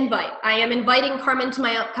actually an invite. I am inviting Carmen to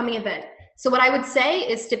my upcoming event. So what I would say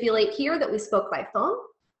is stipulate here that we spoke by phone.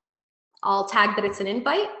 I'll tag that it's an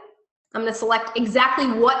invite. I'm gonna select exactly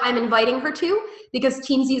what I'm inviting her to because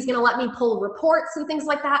Teamzy is gonna let me pull reports and things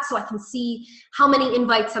like that so I can see how many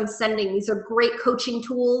invites I'm sending. These are great coaching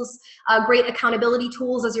tools, great accountability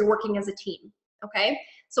tools as you're working as a team, okay?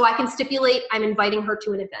 So I can stipulate I'm inviting her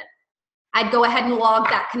to an event. I'd go ahead and log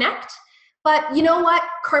that connect, but you know what?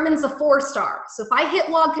 Carmen's a 4-star. So if I hit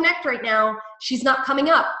log connect right now, she's not coming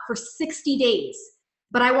up for 60 days.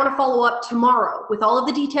 But I want to follow up tomorrow with all of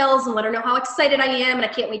the details and let her know how excited I am and I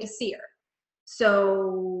can't wait to see her.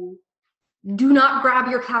 So do not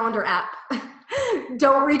grab your calendar app.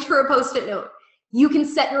 Don't reach for a Post-it note. You can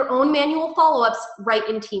set your own manual follow-ups right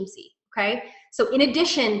in Teamzy, okay? So in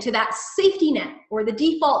addition to that safety net or the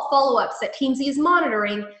default follow-ups that Teamzy is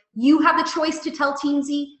monitoring, you have the choice to tell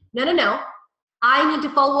Teamzy, no, I need to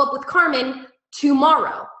follow up with Carmen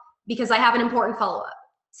tomorrow because I have an important follow-up.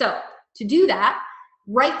 So to do that,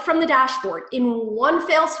 right from the dashboard, in one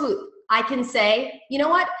fell swoop, I can say, you know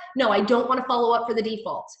what? No, I don't want to follow up for the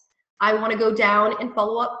default. I want to go down and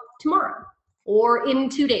follow up tomorrow, or in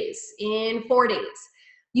 2 days, in 4 days.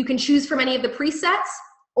 You can choose from any of the presets.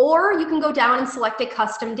 or you can go down and select a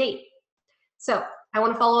custom date. So I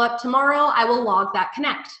want to follow up tomorrow. I will log that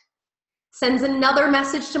connect. Sends another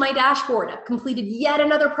message to my dashboard. I've completed yet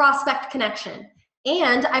another prospect connection,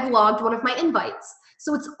 and I've logged one of my invites.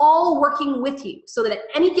 So it's all working with you so that at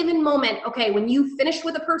any given moment, okay, when you finish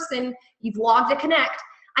with a person, you've logged a connect,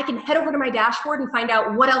 I can head over to my dashboard and find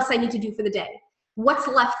out what else I need to do for the day. What's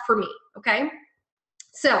left for me, okay?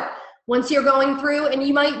 So once you're going through, and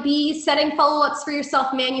you might be setting follow-ups for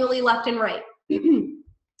yourself manually left and right.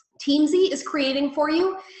 Teamzy is creating for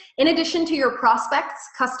you, in addition to your prospects,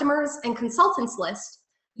 customers, and consultants list,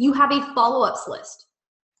 you have a follow-ups list.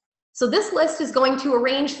 So this list is going to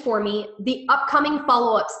arrange for me the upcoming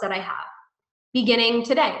follow-ups that I have, beginning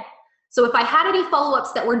today. So if I had any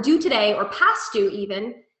follow-ups that were due today or past due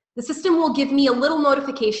even, the system will give me a little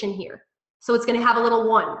notification here. So it's gonna have a little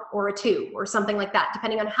 1 or a 2 or something like that,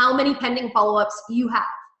 depending on how many pending follow-ups you have,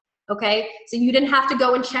 okay? So you didn't have to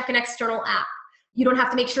go and check an external app. You don't have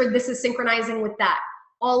to make sure this is synchronizing with that.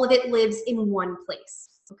 All of it lives in one place,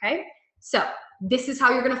 okay? So this is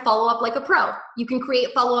how you're gonna follow up like a pro. You can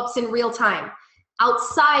create follow-ups in real time,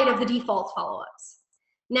 outside of the default follow-ups.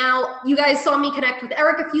 Now, you guys saw me connect with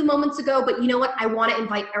Eric a few moments ago, but you know what? I wanna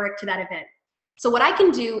invite Eric to that event. So what I can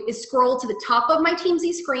do is scroll to the top of my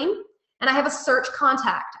Teamzy screen, and I have a search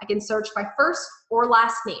contact. I can search by first or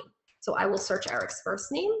last name. So I will search Eric's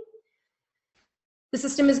first name. The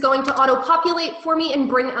system is going to auto-populate for me and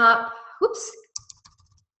bring up, whoops.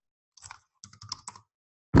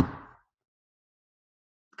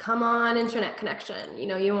 Come on, internet connection. You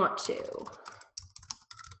know you want to.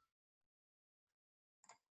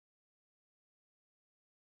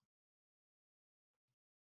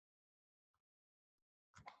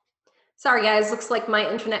 Sorry guys, looks like my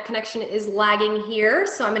internet connection is lagging here,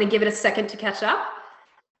 so I'm gonna give it a second to catch up.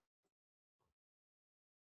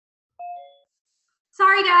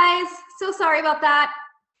 Sorry guys, so sorry about that.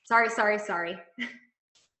 Sorry.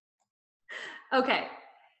 Okay,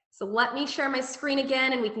 so let me share my screen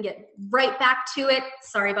again and we can get right back to it.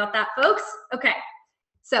 Sorry about that, folks. Okay,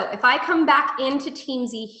 so if I come back into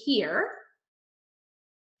Teamzy here,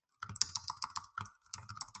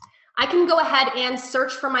 I can go ahead and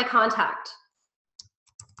search for my contact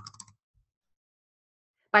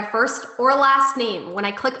by first or last name. When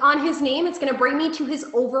I click on his name, it's gonna bring me to his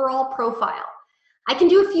overall profile. I can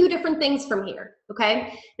do a few different things from here,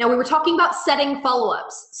 okay? Now we were talking about setting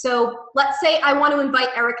follow-ups. So let's say I want to invite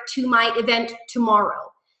Eric to my event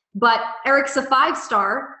tomorrow, but Eric's a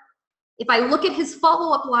 5-star. If I look at his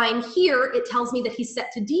follow-up line here, it tells me that he's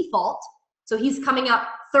set to default. So he's coming up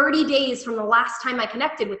 30 days from the last time I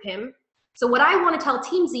connected with him. So what I want to tell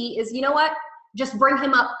Teamzy is, you know what? Just bring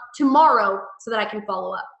him up tomorrow so that I can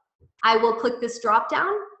follow up. I will click this drop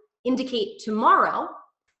down, indicate tomorrow,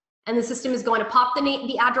 and the system is going to pop the name,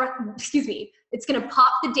 the address, excuse me, it's going to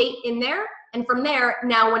pop the date in there. And from there,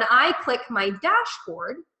 now when I click my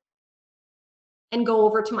dashboard and go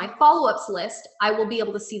over to my follow-ups list, I will be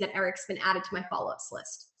able to see that Eric's been added to my follow-ups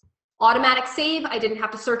list. Automatic save, I didn't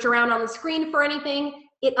have to search around on the screen for anything.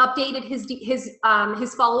 It updated his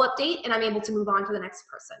follow-up date, and I'm able to move on to the next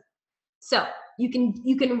person. So you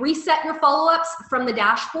can reset your follow-ups from the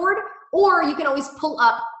dashboard, or you can always pull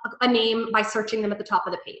up a name by searching them at the top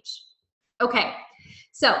of the page. Okay,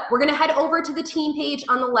 so we're gonna head over to the team page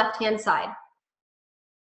on the left-hand side.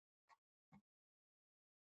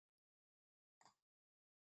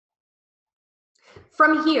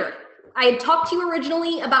 From here, I had talked to you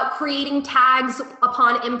originally about creating tags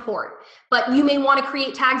upon import, but you may want to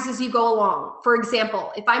create tags as you go along. For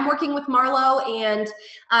example, if I'm working with Marlo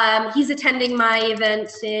and he's attending my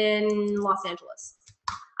event in Los Angeles,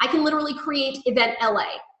 I can literally create event LA.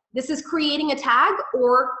 This is creating a tag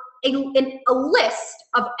or a list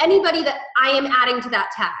of anybody that I am adding to that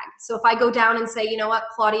tag. So if I go down and say, you know what,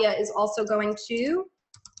 Claudia is also going to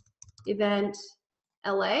event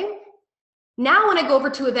LA. Now when I go over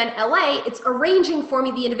to event LA, it's arranging for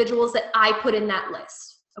me the individuals that I put in that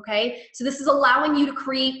list, okay? So this is allowing you to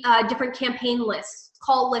create different campaign lists,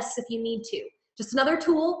 call lists if you need to. Just another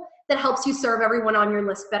tool that helps you serve everyone on your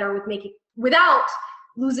list better without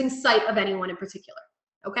losing sight of anyone in particular,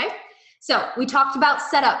 okay? So we talked about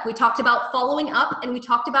setup, we talked about following up, and we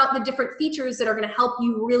talked about the different features that are gonna help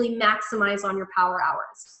you really maximize on your power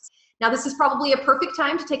hours. Now this is probably a perfect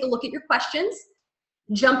time to take a look at your questions,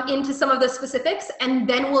 jump into some of the specifics, and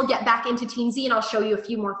then we'll get back into Teamzy and I'll show you a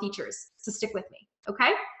few more features. So stick with me,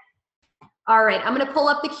 okay? All right, I'm gonna pull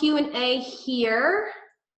up the Q&A here.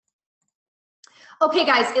 Okay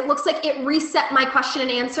guys, it looks like it reset my question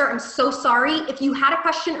and answer. I'm so sorry. If you had a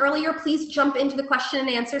question earlier, please jump into the question and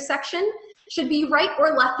answer section. should be right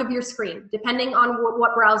or left of your screen, depending on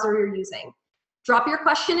what browser you're using. Drop your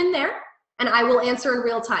question in there, and I will answer in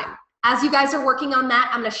real time. As you guys are working on that,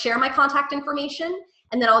 I'm gonna share my contact information,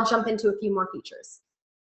 and then I'll jump into a few more features.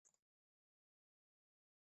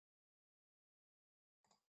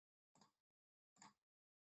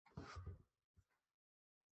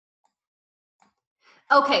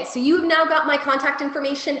 Okay, so you've now got my contact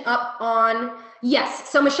information up on, yes.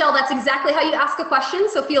 So Michelle, that's exactly how you ask a question,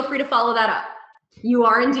 so feel free to follow that up. You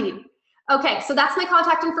are indeed. Okay, so that's my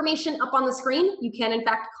contact information up on the screen. You can in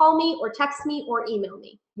fact call me or text me or email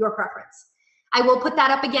me, your preference. I will put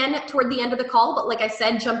that up again toward the end of the call, but like I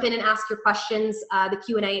said, jump in and ask your questions. The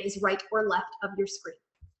Q&A is right or left of your screen.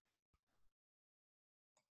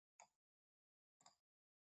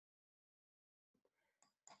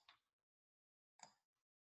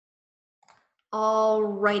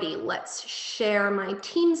 Alrighty, let's share my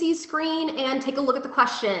Teamzy screen and take a look at the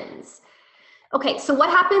questions. Okay, so what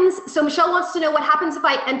happens, so Michelle wants to know what happens if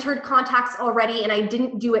I entered contacts already and I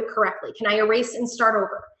didn't do it correctly. Can I erase and start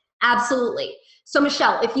over? Absolutely. So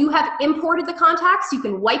Michelle, if you have imported the contacts, you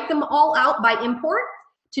can wipe them all out by import.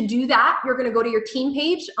 To do that, you're gonna go to your team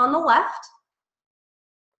page on the left.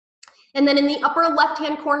 And then in the upper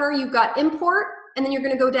left-hand corner, you've got import, and then you're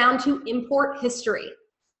gonna go down to import history.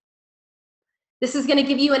 This is gonna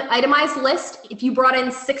give you an itemized list. If you brought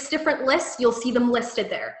in 6 different lists, you'll see them listed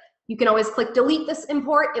there. You can always click delete this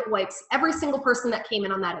import. It wipes every single person that came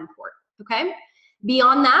in on that import, okay?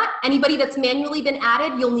 Beyond that, anybody that's manually been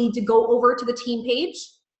added, you'll need to go over to the team page,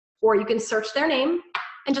 or you can search their name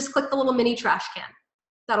and just click the little mini trash can.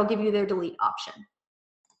 That'll give you their delete option.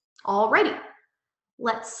 Alrighty,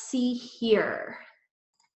 let's see here.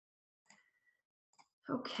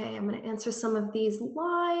 Okay, I'm gonna answer some of these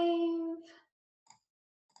live.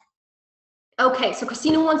 Okay, so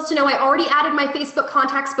Christina wants to know, I already added my Facebook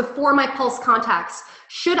contacts before my Pulse contacts.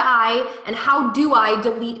 Should I, and how do I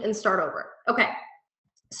delete and start over? Okay,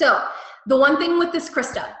 so the one thing with this,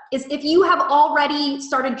 Krista, is if you have already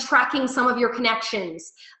started tracking some of your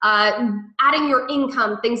connections, adding your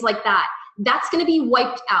income, things like that, that's gonna be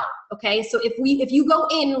wiped out, okay? So if you go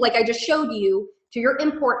in, like I just showed you, to your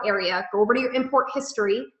import area, go over to your import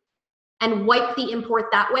history, and wipe the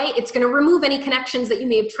import that way, it's gonna remove any connections that you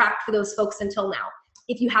may have tracked for those folks until now.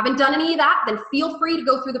 If you haven't done any of that, then feel free to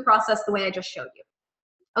go through the process the way I just showed you.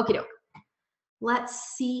 Okie doke.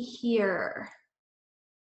 Let's see here.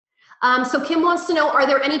 So Kim wants to know, are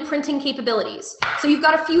there any printing capabilities? So you've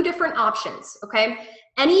got a few different options, okay?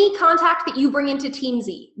 Any contact that you bring into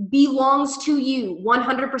Teamzy belongs to you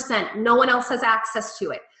 100%. No one else has access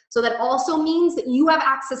to it. So that also means that you have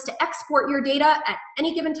access to export your data at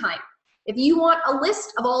any given time. If you want a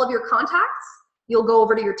list of all of your contacts, you'll go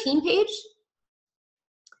over to your team page.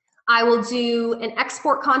 I will do an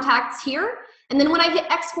export contacts here. And then when I hit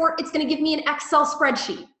export, it's gonna give me an Excel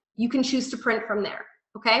spreadsheet. You can choose to print from there,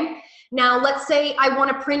 okay? Now, let's say I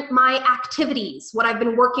wanna print my activities, what I've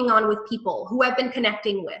been working on with people, who I've been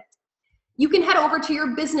connecting with. You can head over to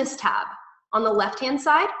your business tab on the left-hand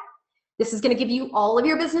side. This is gonna give you all of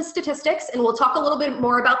your business statistics, and we'll talk a little bit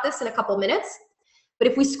more about this in a couple minutes. But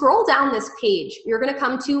if we scroll down this page, you're gonna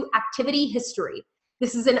come to activity history.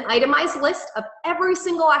 This is an itemized list of every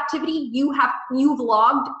single activity you've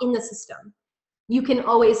logged in the system. You can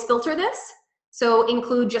always filter this, so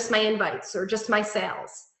include just my invites or just my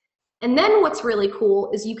sales. And then what's really cool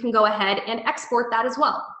is you can go ahead and export that as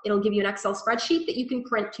well. It'll give you an Excel spreadsheet that you can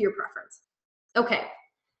print to your preference. Okay,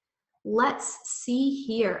 let's see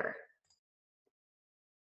here.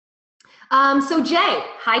 So Jay,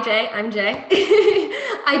 hi Jay, I'm Jay.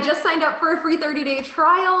 I just signed up for a free 30-day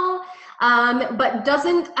trial, but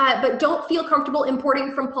don't feel comfortable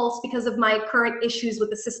importing from Pulse because of my current issues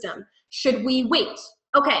with the system. Should we wait?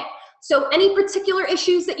 Okay, so any particular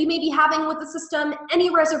issues that you may be having with the system, any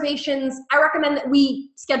reservations, I recommend that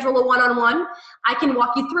we schedule a one-on-one. I can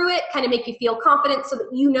walk you through it, kind of make you feel confident so that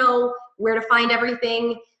you know where to find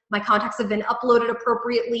everything. My contacts have been uploaded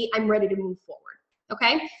appropriately. I'm ready to move forward.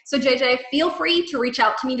 Okay, so JJ, feel free to reach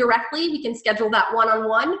out to me directly. We can schedule that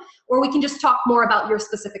one-on-one, or we can just talk more about your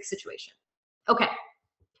specific situation. Okay,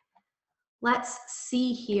 let's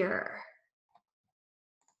see here.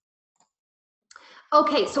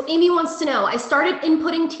 Okay, so Amy wants to know, I started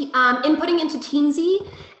inputting into Teamzy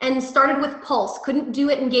and started with Pulse, couldn't do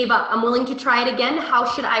it and gave up. I'm willing to try it again. How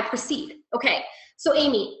should I proceed? Okay, so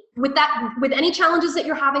Amy, with any challenges that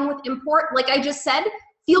you're having with import, like I just said,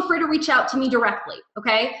 feel free to reach out to me directly,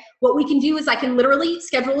 okay? What we can do is I can literally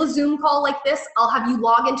schedule a Zoom call like this. I'll have you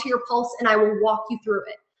log into your Pulse and I will walk you through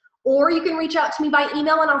it. Or you can reach out to me by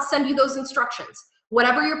email and I'll send you those instructions.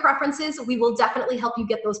 Whatever your preference is, we will definitely help you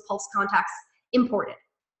get those Pulse contacts imported.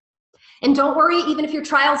 And don't worry, even if your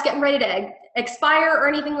trial's getting ready to expire or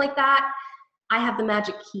anything like that, I have the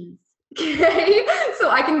magic keys, okay? So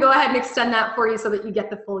I can go ahead and extend that for you so that you get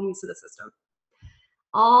the full use of the system.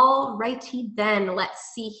 All righty then,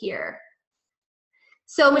 let's see here.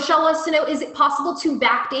 So Michelle wants to know, is it possible to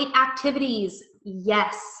backdate activities?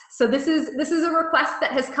 Yes. So this is a request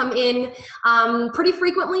that has come in pretty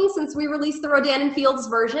frequently since we released the Rodan and Fields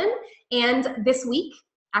version. And this week,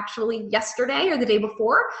 actually yesterday or the day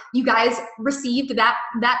before, you guys received that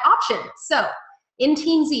option. So in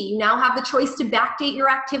Teamzy, you now have the choice to backdate your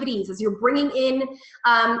activities as you're bringing in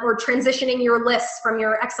or transitioning your lists from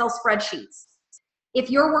your Excel spreadsheets. If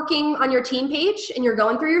you're working on your team page and you're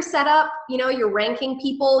going through your setup, you know, you're ranking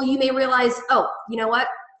people, you may realize, oh, you know what?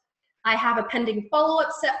 I have a pending follow-up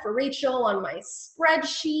set for Rachel on my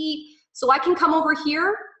spreadsheet. So I can come over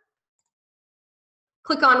here,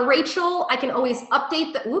 click on Rachel. I can always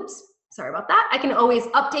update the, oops, sorry about that. I can always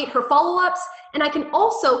update her follow-ups, and I can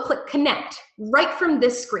also click connect right from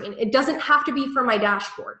this screen. It doesn't have to be from my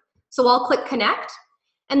dashboard. So I'll click connect,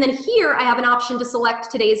 and then here I have an option to select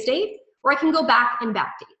today's date, or I can go back and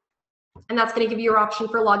backdate. And that's gonna give you your option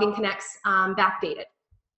for login connects backdated.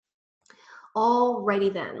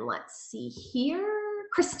 Alrighty then, let's see here.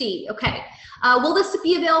 Christy, okay. Will this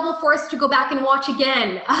be available for us to go back and watch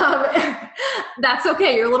again? That's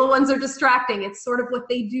okay, your little ones are distracting. It's sort of what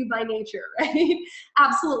they do by nature, right?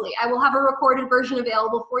 Absolutely, I will have a recorded version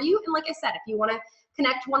available for you. And like I said, if you wanna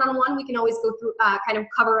connect one-on-one, we can always go through, kind of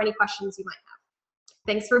cover any questions you might have.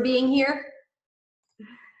 Thanks for being here.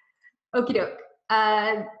 Okie doke.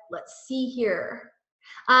 Let's see here.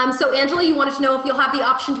 So Angela, you wanted to know if you'll have the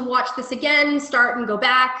option to watch this again, start and go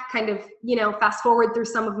back, kind of, you know, fast forward through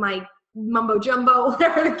some of my mumbo jumbo,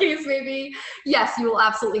 whatever the case may be. Yes, you will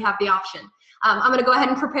absolutely have the option. I'm gonna go ahead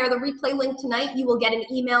and prepare the replay link tonight. You will get an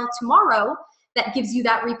email tomorrow that gives you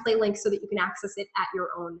that replay link so that you can access it at your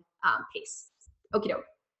own pace. Okie doke.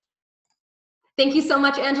 Thank you so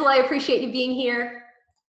much, Angela. I appreciate you being here.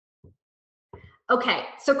 Okay,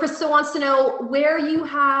 so Krista wants to know where you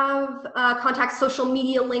have contact social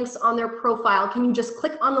media links on their profile. Can you just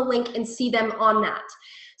click on the link and see them on that?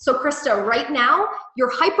 So Krista, right now,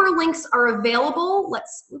 your hyperlinks are available.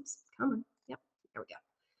 Oops, come on, yep, there we go.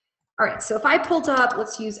 All right, so if I pulled up,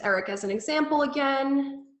 let's use Eric as an example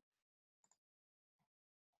again.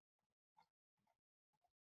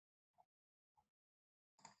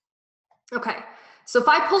 Okay, so if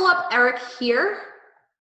I pull up Eric here,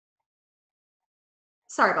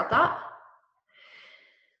 sorry about that.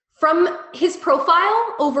 From his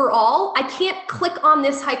profile overall, I can't click on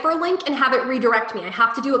this hyperlink and have it redirect me. I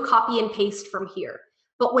have to do a copy and paste from here.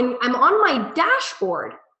 But when I'm on my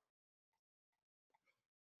dashboard,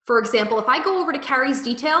 for example, if I go over to Carrie's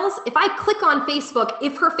details, if I click on Facebook,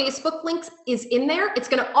 if her Facebook link is in there, it's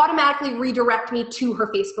gonna automatically redirect me to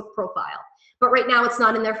her Facebook profile. But right now it's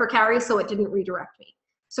not in there for Carrie, so it didn't redirect me.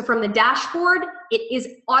 So from the dashboard, it is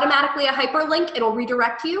automatically a hyperlink, it'll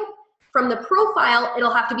redirect you. From the profile,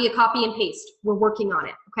 it'll have to be a copy and paste. We're working on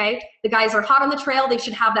it, okay? The guys are hot on the trail, they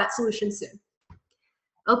should have that solution soon.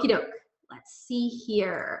 Okie doke, let's see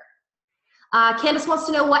here. Candace wants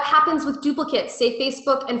to know what happens with duplicates, say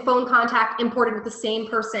Facebook and phone contact imported with the same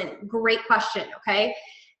person. Great question, okay?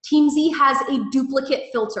 Teamzy has a duplicate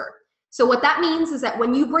filter. So what that means is that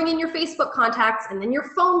when you bring in your Facebook contacts and then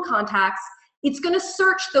your phone contacts, it's gonna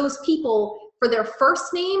search those people for their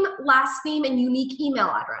first name, last name, and unique email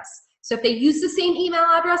address. So if they use the same email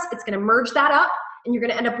address, it's gonna merge that up and you're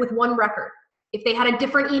gonna end up with one record. If they had a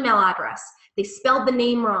different email address, they spelled the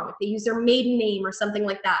name wrong, if they use their maiden name or something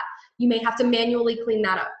like that, you may have to manually clean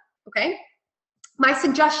that up, okay? My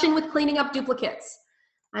suggestion with cleaning up duplicates,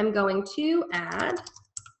 I'm going to add,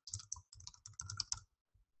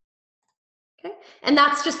 okay? And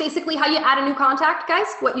that's just basically how you add a new contact, guys.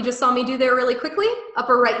 What you just saw me do there really quickly,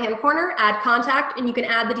 upper right-hand corner, add contact, and you can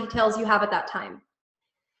add the details you have at that time.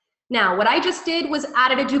 Now, what I just did was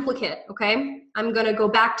added a duplicate, okay? I'm gonna go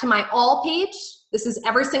back to my all page. This is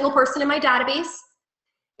every single person in my database.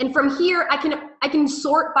 And from here, I can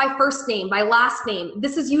sort by first name, by last name.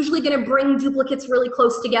 This is usually gonna bring duplicates really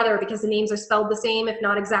close together because the names are spelled the same, if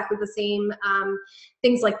not exactly the same,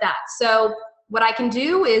 things like that. So what I can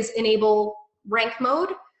do is enable rank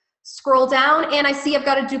mode, scroll down, and I see I've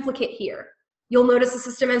got a duplicate here. You'll notice the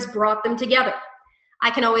system has brought them together. I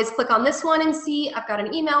can always click on this one and see I've got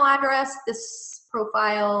an email address. This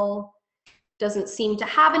profile doesn't seem to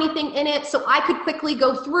have anything in it. So I could quickly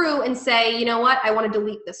go through and say, you know what, I want to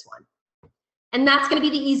delete this one. And that's going to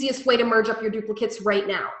be the easiest way to merge up your duplicates right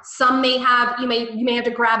now. Some may have, you may have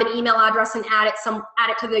to grab an email address and add it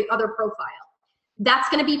to the other profile. That's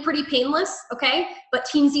going to be pretty painless, okay? But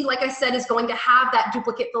Teamzy, like I said, is going to have that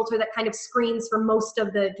duplicate filter that kind of screens for most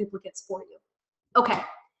of the duplicates for you. Okay.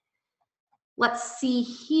 Let's see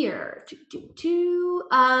here.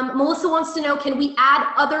 Melissa wants to know, can we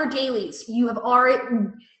add other dailies? You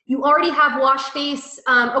already have wash face.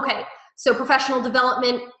 Okay, so professional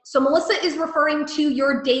development. So Melissa is referring to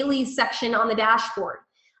your dailies section on the dashboard.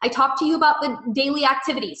 I talked to you about the daily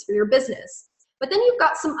activities for your business, but then you've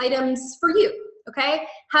got some items for you, okay?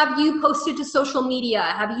 Have you posted to social media?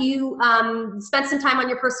 Have you spent some time on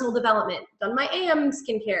your personal development? Done my AM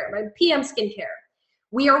skincare, my PM skincare?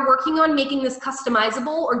 We are working on making this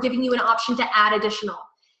customizable or giving you an option to add additional.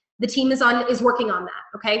 The team is working on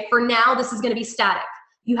that, okay? For now, this is gonna be static.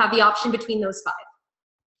 You have the option between those 5.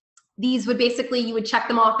 These would basically, you would check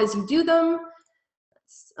them off as you do them.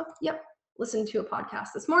 Listen to a podcast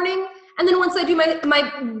this morning. And then once I do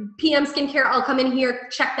my PM skincare, I'll come in here,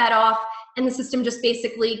 check that off, and the system just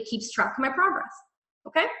basically keeps track of my progress,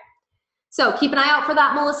 okay? So keep an eye out for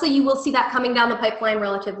that, Melissa. You will see that coming down the pipeline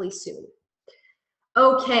relatively soon.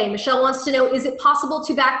 Okay, Michelle wants to know, is it possible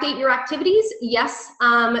to backdate your activities? Yes,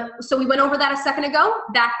 so we went over that a second ago,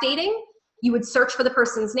 backdating. You would search for the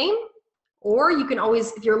person's name, or you can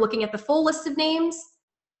always, if you're looking at the full list of names,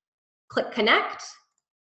 click connect,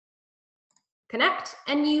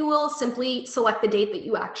 and you will simply select the date that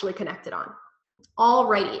you actually connected on.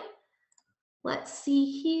 Alrighty, let's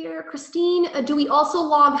see here. Christine, do we also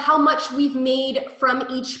log how much we've made from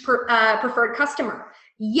each preferred customer?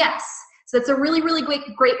 Yes. So that's a really, really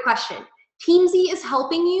great question. Teamzy is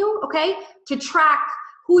helping you, okay, to track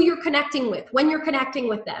who you're connecting with, when you're connecting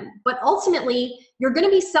with them. But ultimately, you're going to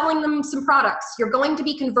be selling them some products. You're going to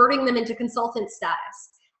be converting them into consultant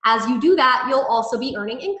status. As you do that, you'll also be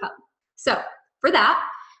earning income. So for that,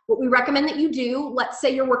 what we recommend that you do, let's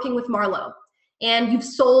say you're working with Marlo and you've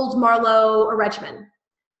sold Marlo a regimen.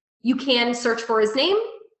 You can search for his name,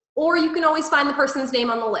 or you can always find the person's name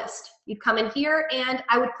on the list. You'd come in here and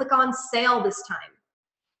I would click on sale this time.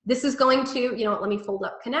 This is going to, you know what, let me fold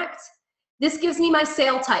up connect. This gives me my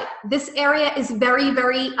sale type. This area is very,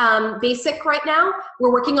 very basic right now.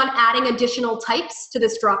 We're working on adding additional types to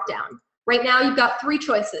this drop down. Right now you've got 3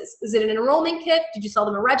 choices. Is it an enrollment kit? Did you sell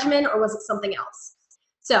them a regimen, or was it something else?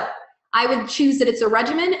 So I would choose that it's a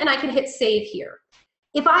regimen and I can hit save here.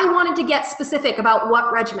 If I wanted to get specific about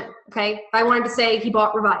what regimen, okay, if I wanted to say he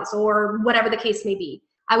bought Revise or whatever the case may be,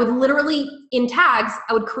 I would literally, in tags,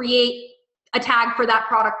 I would create a tag for that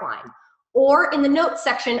product line. Or in the notes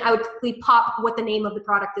section, I would quickly pop what the name of the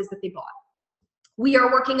product is that they bought. We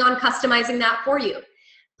are working on customizing that for you.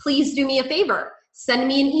 Please do me a favor. Send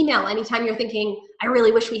me an email anytime you're thinking, I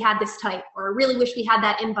really wish we had this type, or I really wish we had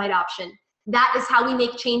that invite option. That is how we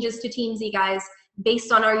make changes to Teamzy, guys,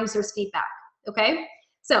 based on our users' feedback, okay?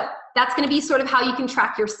 So that's gonna be sort of how you can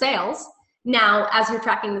track your sales. Now, as you're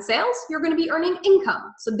tracking the sales, you're gonna be earning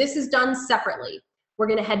income. So this is done separately. We're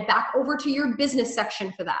gonna head back over to your business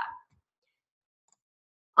section for that.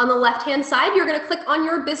 On the left-hand side, you're gonna click on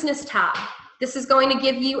your business tab. This is going to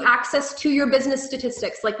give you access to your business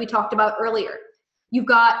statistics like we talked about earlier. You've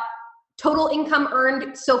got total income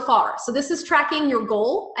earned so far. So this is tracking your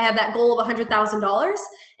goal. I have that goal of $100,000,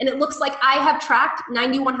 and it looks like I have tracked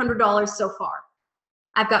 $9,100 so far.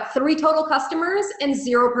 I've got 3 total customers and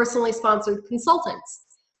 0 personally sponsored consultants.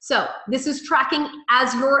 So this is tracking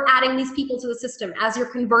as you're adding these people to the system, as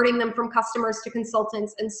you're converting them from customers to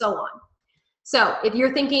consultants and so on. So if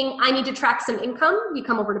you're thinking, I need to track some income, you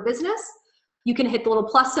come over to business, you can hit the little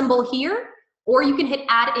plus symbol here, or you can hit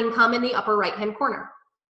add income in the upper right-hand corner.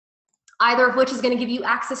 Either of which is going to give you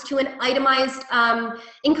access to an itemized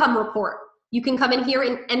income report. You can come in here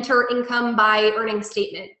and enter income by earning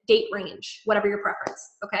statement, date range, whatever your preference,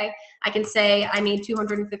 okay? I can say I made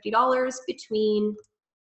 $250 between,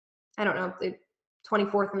 I don't know, the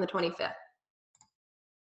 24th and the 25th.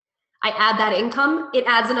 I add that income. It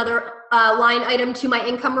adds another line item to my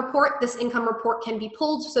income report. This income report can be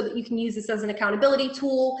pulled so that you can use this as an accountability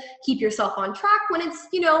tool, keep yourself on track when it's,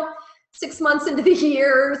 you know, 6 months into the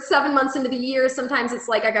year, 7 months into the year. Sometimes it's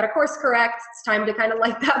like, I got to course correct. It's time to kind of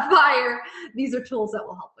light that fire. These are tools that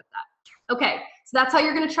will help with that. Okay, so that's how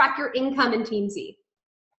you're going to track your income in Teamzy.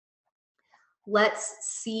 Let's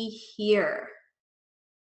see here.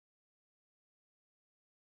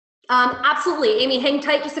 Absolutely, Amy, hang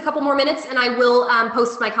tight just a couple more minutes and I will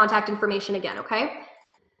post my contact information again, okay?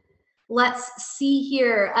 Let's see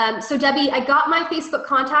here. So Debbie, I got my Facebook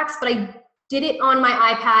contacts, but I did it on my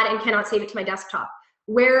iPad and cannot save it to my desktop.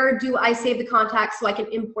 Where do I save the contacts so I can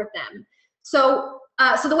import them? So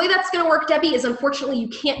the way that's going to work, Debbie, is unfortunately you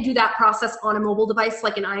can't do that process on a mobile device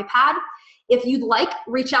like an iPad. If you'd like,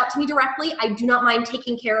 reach out to me directly. I do not mind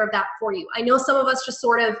taking care of that for you. I know some of us just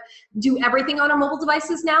sort of do everything on our mobile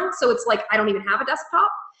devices now, so it's like I don't even have a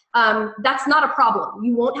desktop. That's not a problem.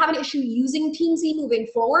 You won't have an issue using Teamzy moving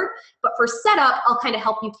forward, but for setup, I'll kind of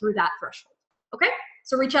help you through that threshold. Okay?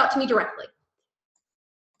 So reach out to me directly.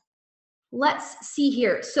 Let's see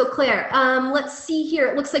here. So Claire, let's see here.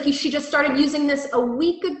 It looks like she just started using this a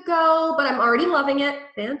week ago, but I'm already loving it.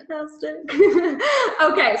 Fantastic.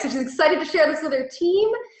 Okay, so she's excited to share this with her team.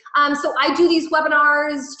 So I do these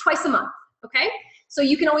webinars twice a month, okay? So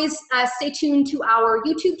you can always stay tuned to our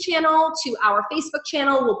YouTube channel, to our Facebook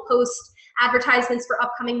channel. We'll post advertisements for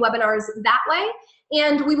upcoming webinars that way.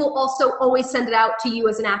 And we will also always send it out to you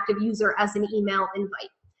as an active user as an email invite.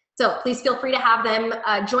 So please feel free to have them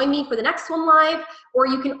join me for the next one live, or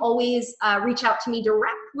you can always reach out to me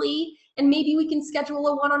directly, and maybe we can schedule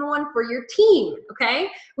a one-on-one for your team, okay?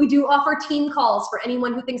 We do offer team calls for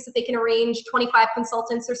anyone who thinks that they can arrange 25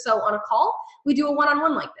 consultants or so on a call. We do a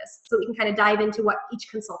one-on-one like this, so we can kind of dive into what each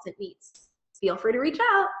consultant needs. Feel free to reach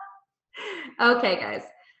out. Okay, guys,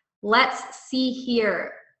 let's see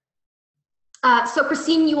here. So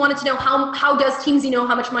Christine, you wanted to know how does Teamzy know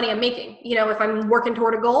how much money I'm making? You know, if I'm working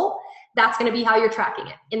toward a goal, that's going to be how you're tracking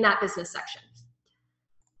it in that business section.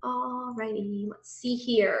 Alrighty, let's see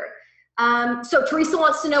here. So Teresa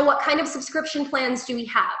wants to know what kind of subscription plans do we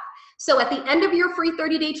have? So at the end of your free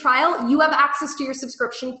 30-day trial, you have access to your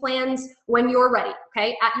subscription plans when you're ready,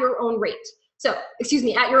 okay, at your own rate. So, excuse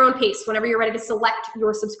me, at your own pace, whenever you're ready to select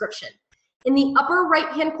your subscription. In the upper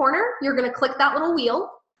right-hand corner, you're going to click that little wheel.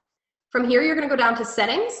 From here, you're going to go down to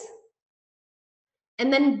settings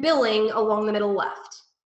and then billing along the middle left.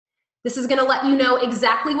 This is going to let you know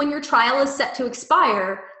exactly when your trial is set to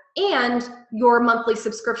expire and your monthly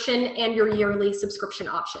subscription and your yearly subscription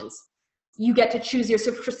options. You get to choose your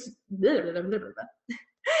subscription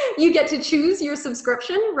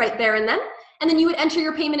right there and then you would enter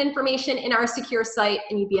your payment information in our secure site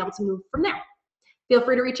and you'd be able to move from there. Feel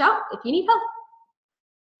free to reach out if you need help.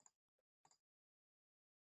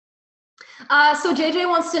 So JJ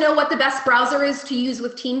wants to know what the best browser is to use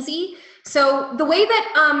with Teamzy. So the way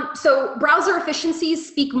that, so browser efficiencies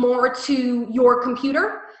speak more to your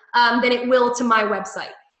computer than it will to my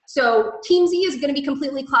website. So Teamzy is going to be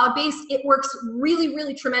completely cloud-based. It works really,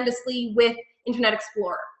 really tremendously with Internet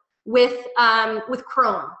Explorer, with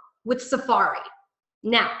Chrome, with Safari.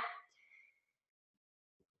 Now,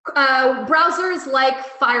 browsers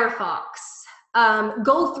like Firefox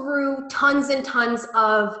go through tons and tons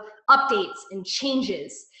of updates and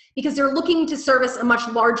changes because they're looking to service a much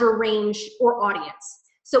larger range or audience.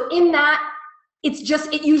 So in that,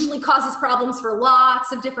 it usually causes problems for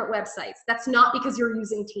lots of different websites. That's not because you're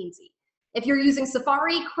using Teamzy. If you're using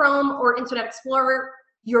Safari, Chrome, or Internet Explorer,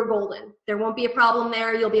 you're golden. There won't be a problem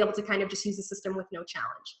there. You'll be able to kind of just use the system with no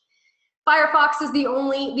challenge. Firefox is the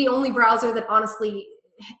only browser that honestly,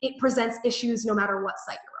 it presents issues no matter what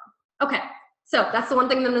site you're on. Okay, so that's the one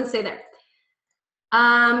thing that I'm gonna say there.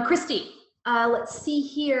 Christy, let's see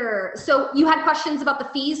here. So you had questions about the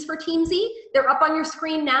fees for Teamzy. They're up on your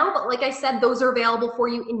screen now, but like I said, those are available for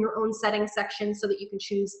you in your own settings section so that you can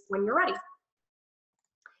choose when you're ready.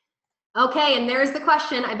 Okay, and there's the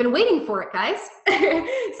question. I've been waiting for it, guys.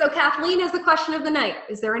 So Kathleen has the question of the night.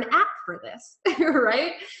 Is there an app for this,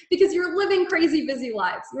 right? Because you're living crazy busy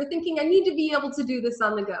lives. You're thinking, I need to be able to do this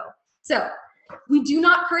on the go. So we do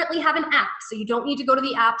not currently have an app, so you don't need to go to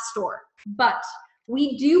the App Store. But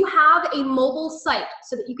we do have a mobile site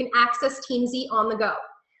so that you can access Teamzy on the go.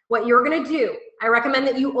 What you're gonna do, I recommend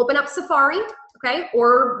that you open up Safari, okay,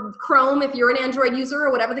 or Chrome if you're an Android user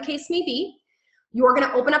or whatever the case may be. You're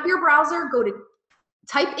gonna open up your browser,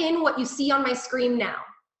 type in what you see on my screen now,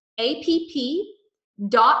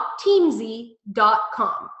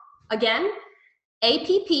 app.teamzy.com. Again,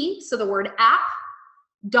 app, so the word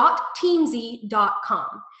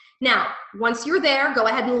app.teamzy.com. Now, once you're there, go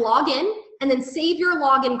ahead and log in and then save your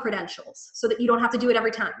login credentials so that you don't have to do it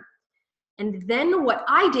every time. And then what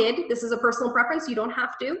I did, this is a personal preference, you don't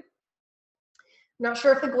have to. I'm not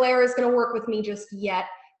sure if the glare is gonna work with me just yet,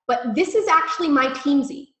 but this is actually my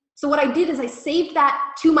Teamzy. So what I did is I saved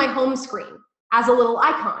that to my home screen as a little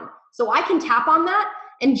icon. So I can tap on that,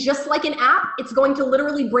 and just like an app, it's going to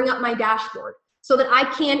literally bring up my dashboard so that I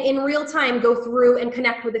can, in real time, go through and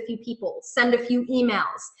connect with a few people, send a few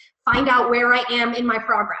emails, find out where I am in my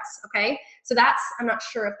progress, okay? So that's, I'm not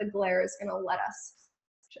sure if the glare is gonna let us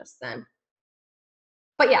just then.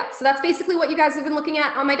 But yeah, so that's basically what you guys have been looking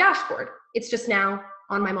at on my dashboard. It's just now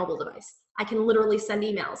on my mobile device. I can literally send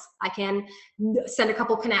emails. I can send a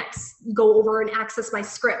couple connects, go over and access my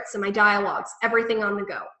scripts and my dialogues, everything on the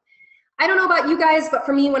go. I don't know about you guys, but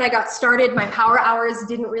for me, when I got started, my power hours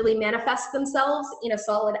didn't really manifest themselves in a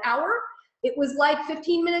solid hour. It was like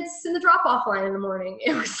 15 minutes in the drop-off line in the morning.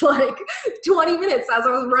 It was like 20 minutes as I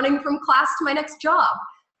was running from class to my next job.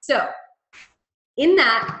 So in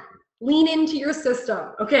that, lean into your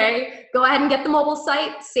system, okay? Go ahead and get the mobile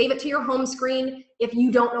site, save it to your home screen. If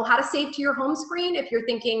you don't know how to save to your home screen, if you're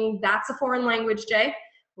thinking that's a foreign language, Jay,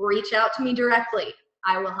 reach out to me directly.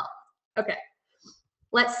 I will help. Okay,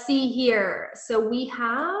 let's see here. So we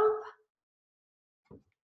have,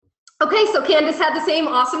 okay, so Candace had the same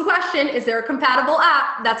awesome question. Is there a compatible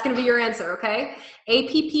app? That's gonna be your answer, okay?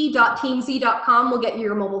 app.teamzy.com will get you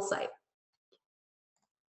your mobile site.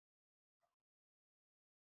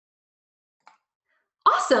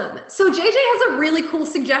 Awesome. So JJ has a really cool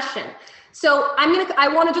suggestion. So I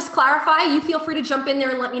want to just clarify, you feel free to jump in there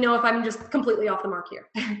and let me know if I'm just completely off the mark here.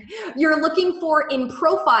 You're looking for in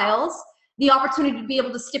profiles, the opportunity to be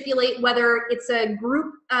able to stipulate whether it's a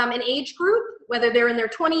group, an age group, whether they're in their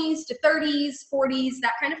 20s to 30s, 40s,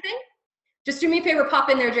 that kind of thing. Just do me a favor, pop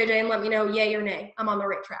in there, JJ, and let me know yay or nay. I'm on the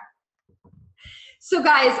right track. So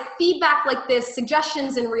guys, feedback like this,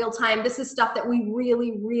 suggestions in real time, this is stuff that we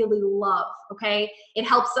really, really love, okay? It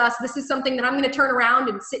helps us. This is something that I'm gonna turn around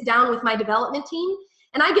and sit down with my development team,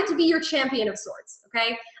 and I get to be your champion of sorts,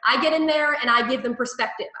 okay? I get in there and I give them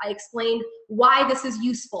perspective. I explain why this is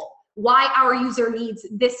useful, why our user needs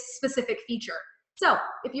this specific feature. So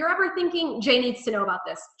if you're ever thinking, Jay needs to know about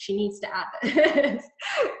this, she needs to add this,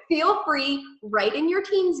 feel free, right in your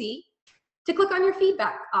Teamzy, to click on your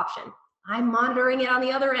feedback option. I'm monitoring it on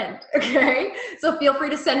the other end, okay? So feel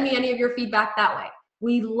free to send me any of your feedback that way.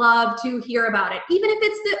 We love to hear about it. Even if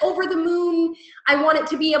it's the over the moon, I want it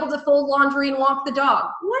to be able to fold laundry and walk the dog,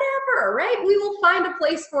 whatever, right? We will find a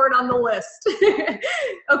place for it on the list.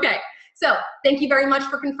 Okay, so thank you very much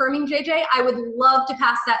for confirming, JJ. I would love to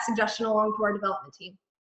pass that suggestion along to our development team.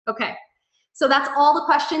 Okay, so that's all the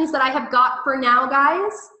questions that I have got for now,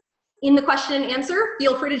 guys. In the question and answer,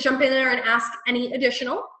 feel free to jump in there and ask any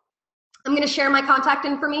additional. I'm gonna share my contact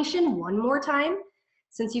information one more time,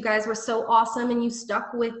 since you guys were so awesome and you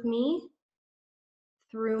stuck with me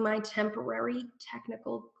through my temporary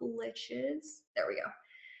technical glitches. There we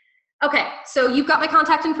go. Okay, so you've got my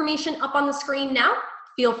contact information up on the screen now.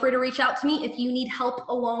 Feel free to reach out to me if you need help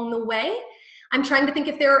along the way. I'm trying to think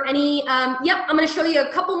if there are any, yep, I'm gonna show you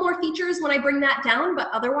a couple more features when I bring that down, but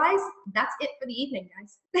otherwise, that's it for the evening,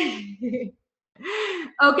 guys.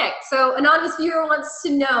 Okay, so anonymous viewer wants to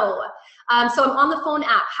know, so I'm on the phone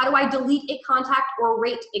app. How do I delete a contact or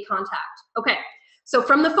rate a contact? Okay, so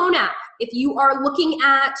from the phone app, if you are looking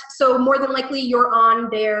at, so more than likely you're on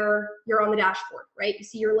the dashboard, right? You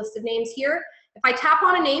see your list of names here. If I tap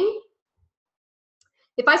on a name,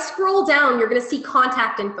 if I scroll down, you're gonna see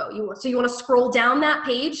contact info. So you wanna scroll down that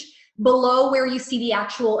page below where you see the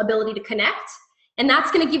actual ability to connect. And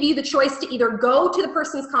that's gonna give you the choice to either go to the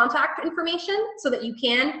person's contact information so that you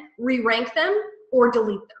can re-rank them or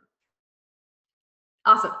delete them.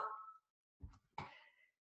 Awesome.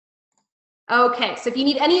 Okay, so if you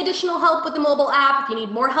need any additional help with the mobile app, if you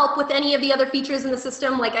need more help with any of the other features in the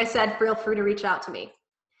system, like I said, feel free to reach out to me.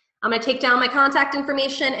 I'm gonna take down my contact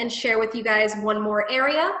information and share with you guys one more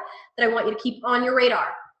area that I want you to keep on your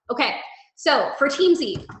radar. Okay, so for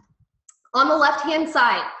Teamzy, on the left-hand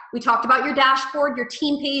side, we talked about your dashboard, your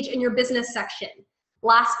team page, and your business section.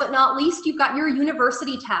 Last but not least, you've got your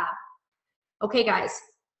university tab. Okay, guys,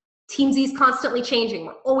 Teamzy is constantly changing.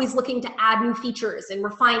 We're always looking to add new features and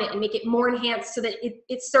refine it and make it more enhanced so that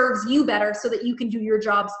it serves you better so that you can do your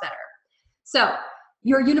jobs better. So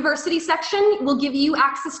your university section will give you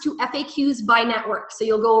access to FAQs by network. So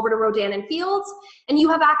you'll go over to Rodan and Fields and you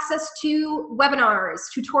have access to webinars,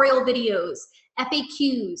 tutorial videos,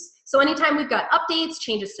 FAQs. So anytime we've got updates,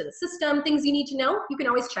 changes to the system, things you need to know, you can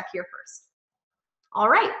always check here first. All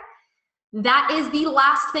right, that is the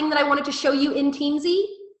last thing that I wanted to show you in Teamzy.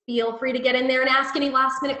 Feel free to get in there and ask any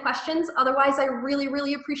last minute questions. Otherwise, I really,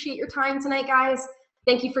 really appreciate your time tonight, guys.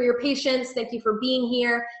 Thank you for your patience. Thank you for being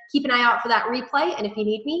here. Keep an eye out for that replay. And if you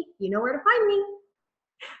need me, you know where to find me.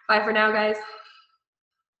 Bye for now, guys.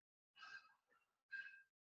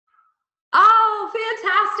 Oh,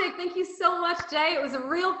 fantastic. Thank you so much, Jay. It was a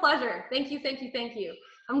real pleasure. Thank you, thank you, thank you.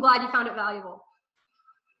 I'm glad you found it valuable.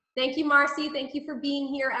 Thank you, Marcy. Thank you for being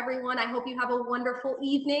here, everyone. I hope you have a wonderful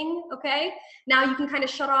evening, okay? Now you can kind of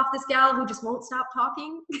shut off this gal who just won't stop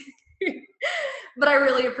talking. But I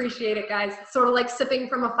really appreciate it, guys. It's sort of like sipping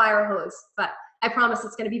from a fire hose, but I promise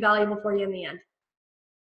it's going to be valuable for you in the end.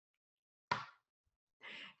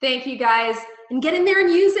 Thank you guys. And get in there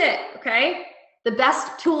and use it, okay? The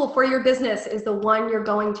best tool for your business is the one you're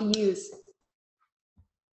going to use.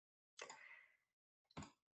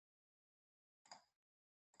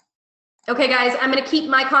 Okay, guys, I'm gonna keep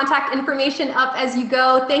my contact information up as you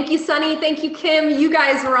go. Thank you, Sunny. Thank you, Kim. You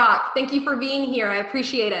guys rock. Thank you for being here. I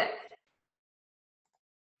appreciate it.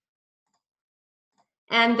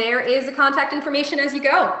 And there is the contact information as you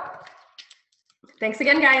go. Thanks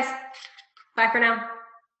again, guys. Bye for now.